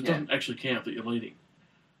 So it doesn't actually count that you're leading.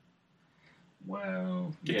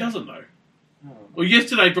 Well, it doesn't though. Oh. Well,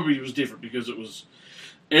 yesterday probably was different because it was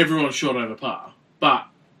everyone shot over par. But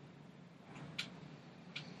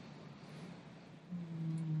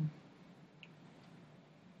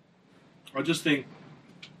I just think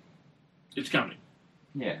it's coming.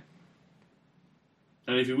 Yeah.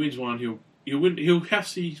 And if he wins one, he'll win. He'll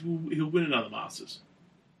win another Masters.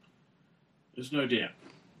 There's no doubt.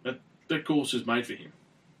 That course is made for him.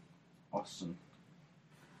 Awesome.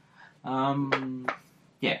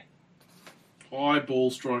 Yeah. High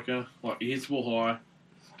ball striker. Like, he hits the ball high.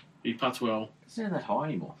 He putts well. It's not that high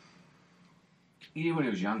anymore. He did when he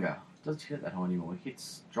was younger. Doesn't hit that high anymore. He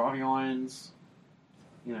hits driving irons.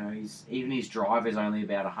 His drive is only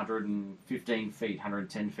about 115 feet,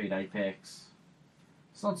 110 feet apex.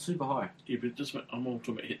 It's not super high. Yeah, but I'm not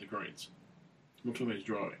talking about hitting the greens. I'm not talking about his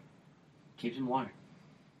driving. Keeps him low.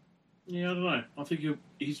 Yeah, I don't know. I think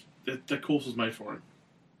that course was made for him.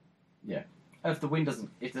 Yeah. If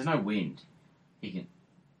there's no wind,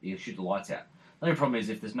 he'll shoot the lights out. The only problem is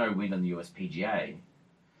if there's no wind on the US PGA,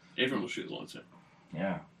 everyone will shoot the lights out.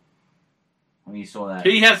 Yeah. I mean, you saw that.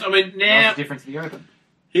 He has. I mean, now that's the difference to the Open.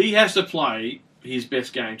 He has to play his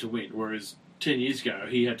best game to win, whereas 10 years ago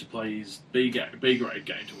he had to play his B grade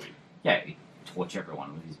game to win. Yeah, he torch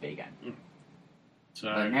everyone with his B game. Mm.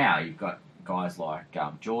 So but now you've got guys like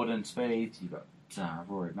Jordan Spieth, you've got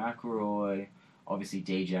Rory McIlroy, obviously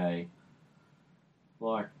DJ,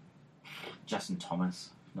 like Justin Thomas,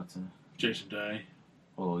 Jason Day.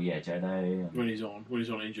 Oh yeah, J-Day. When he's on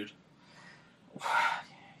injured. Yeah,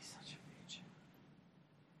 he's such a bitch.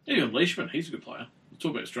 Even Leishman, he's a good player. We'll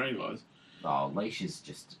talk about Australian guys. Oh, Leish is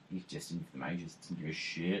he's just in for the majors. Doesn't give a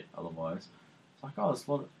shit otherwise. It's like, oh,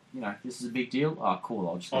 this is a big deal. Oh,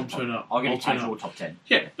 cool. I'll turn up. I'll get I'll a turn casual up. top 10.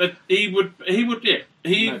 Yeah, he would. Yeah,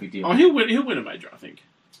 No big deal. Oh, he'll win a major, I think.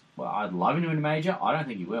 Well, I'd love him to win a major. I don't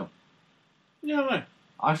think he will. Yeah, I know.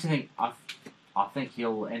 I actually think I think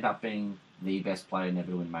he'll end up being the best player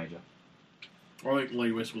never to win a major. I think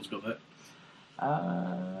Lee Westwood's got that.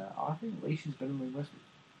 I think Leash is better than Lee Westwood.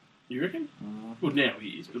 You reckon? Well, now he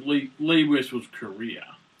is, but Lee Westwood's career.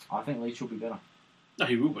 I think Leash will be better. No,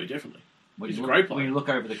 he will be, definitely. He's a great great player. When you look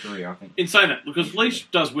over the career, I think. In saying that, because Leash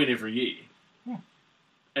does win every year. Yeah.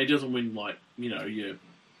 And he doesn't win, your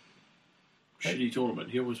shitty tournament.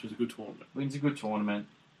 He always wins a good tournament. Wins a good tournament.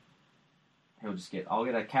 I'll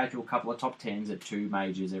get a casual couple of top 10s at 2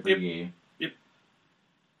 majors every year. Yep.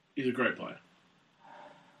 He's a great player.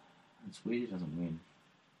 It's weird he doesn't win.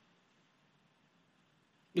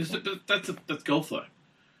 That's golf, though.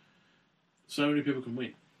 So many people can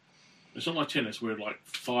win. It's not like tennis where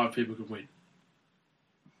 5 people can win.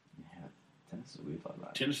 Yeah, tennis is weird like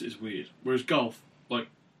that. Tennis is weird. Whereas golf,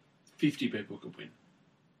 50 people could win.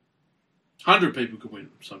 100 people could win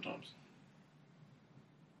sometimes.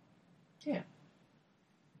 Yeah.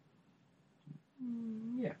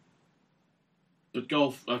 Yeah. But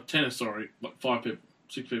tennis, 5 people,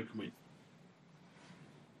 6 people can win.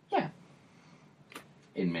 Yeah.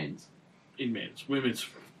 In men's. In men's. Women's,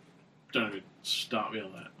 don't even start me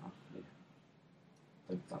on that. Oh, yeah.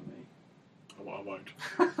 Don't tell me. I won't.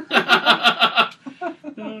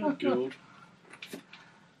 Oh, God.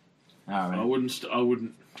 Oh, I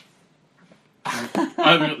wouldn't. I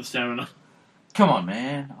haven't got the stamina. Come on,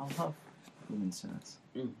 man. I love women's tennis.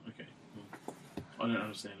 Okay. I don't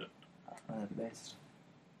understand it. They're the best.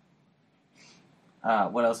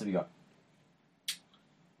 What else have you got?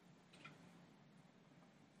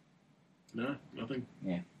 No, nothing.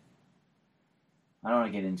 Yeah. I don't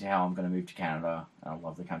want to get into how I'm going to move to Canada. I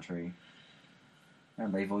love the country.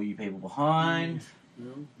 And leave all you people behind.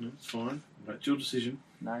 No, it's fine. That's your decision.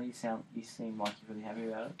 No, you seem like you're really happy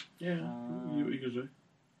about it. Yeah, what you can do.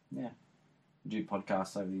 Yeah. Do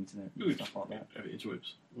podcasts over the internet and stuff like that. Over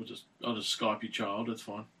interwebs. I'll just Skype your child, that's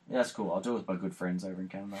fine. Yeah, that's cool. I'll do it with my good friends over in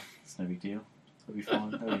Canada. It's no big deal. It'll be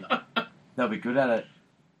fine. They'll be good at it.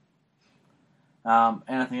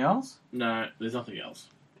 Anything else? No, there's nothing else.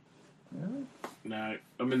 Really? No.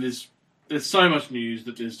 I mean, there's so much news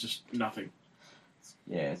that there's just nothing.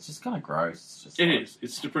 Yeah, it's just kind of gross. It is.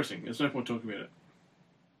 It's depressing. There's no point talking about it.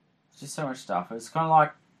 It's just so much stuff. It's kind of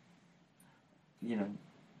like,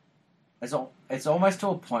 it's almost to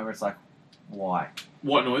a point where it's like, why?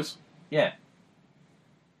 White noise. Yeah.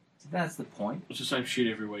 So that's the point. It's the same shit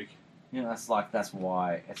every week. That's why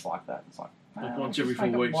it's like that. It's like once every 4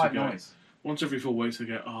 weeks ago. Once every 4 weeks I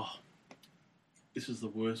go, oh, this is the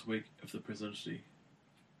worst week of the presidency.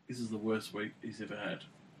 This is the worst week he's ever had.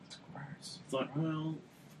 It's gross. It's like, well,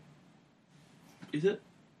 is it?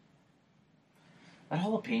 That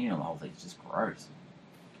whole opinion on the whole thing is just gross.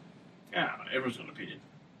 Yeah, everyone's got an opinion.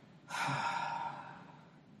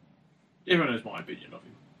 Everyone knows my opinion of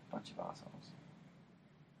him. Bunch of assholes.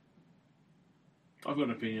 I've got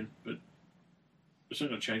an opinion, but it's not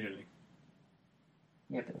going to change anything.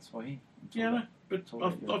 Yeah, but that's why he. Yeah, I know, but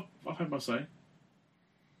I've had my say.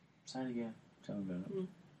 Say it again. Tell me about it.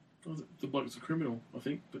 The bloke's a criminal, I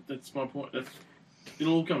think, but that's my point.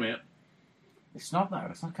 It'll all come out. It's not, though.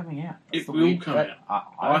 It's not coming out. It will come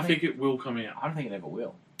out. I think it will come out. I don't think it ever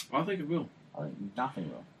will. I think it will. I think nothing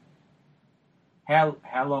will.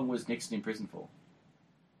 How long was Nixon in prison for?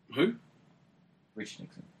 Who? Richard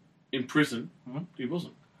Nixon. In prison? Mm-hmm. He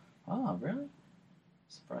wasn't. Oh, really?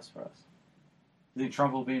 Surprise for us. Do you think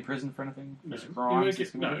Trump will be in prison for anything? No,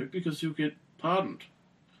 crimes? no, because he'll get pardoned.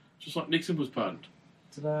 Just like Nixon was pardoned.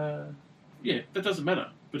 Ta-da. Yeah, that doesn't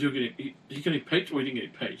matter. But he got impeached, or he didn't get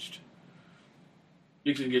impeached.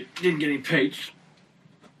 Nixon didn't get impeached.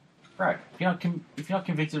 Right. If you're not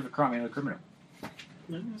convicted of a crime, you're not a criminal.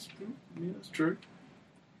 No, that's true.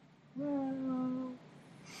 Well...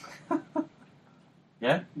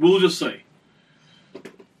 Yeah? We'll just see.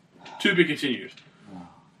 To be continued. Oh,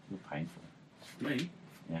 you're painful. Me?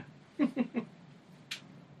 Yeah.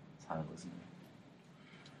 It's hard to listen to.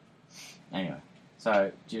 Anyway,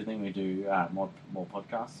 so do you think we do more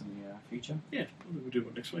podcasts in the future? Yeah, I think we'll do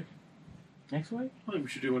one next week. Next week? I think we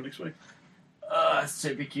should do one next week. It's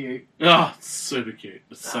super cute. Oh, it's super cute.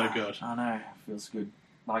 It's so good. I know. Feels good.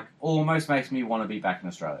 Almost makes me want to be back in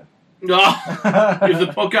Australia. Oh, if the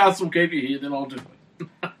podcast will keep you here, then I'll do it.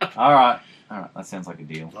 All right. That sounds like a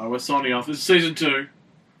deal. Oh, we're signing off. This is season 2.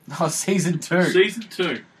 Oh, season 2. Season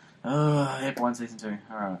 2. F1 season 2.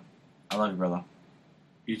 All right. I love you, brother.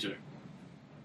 You too.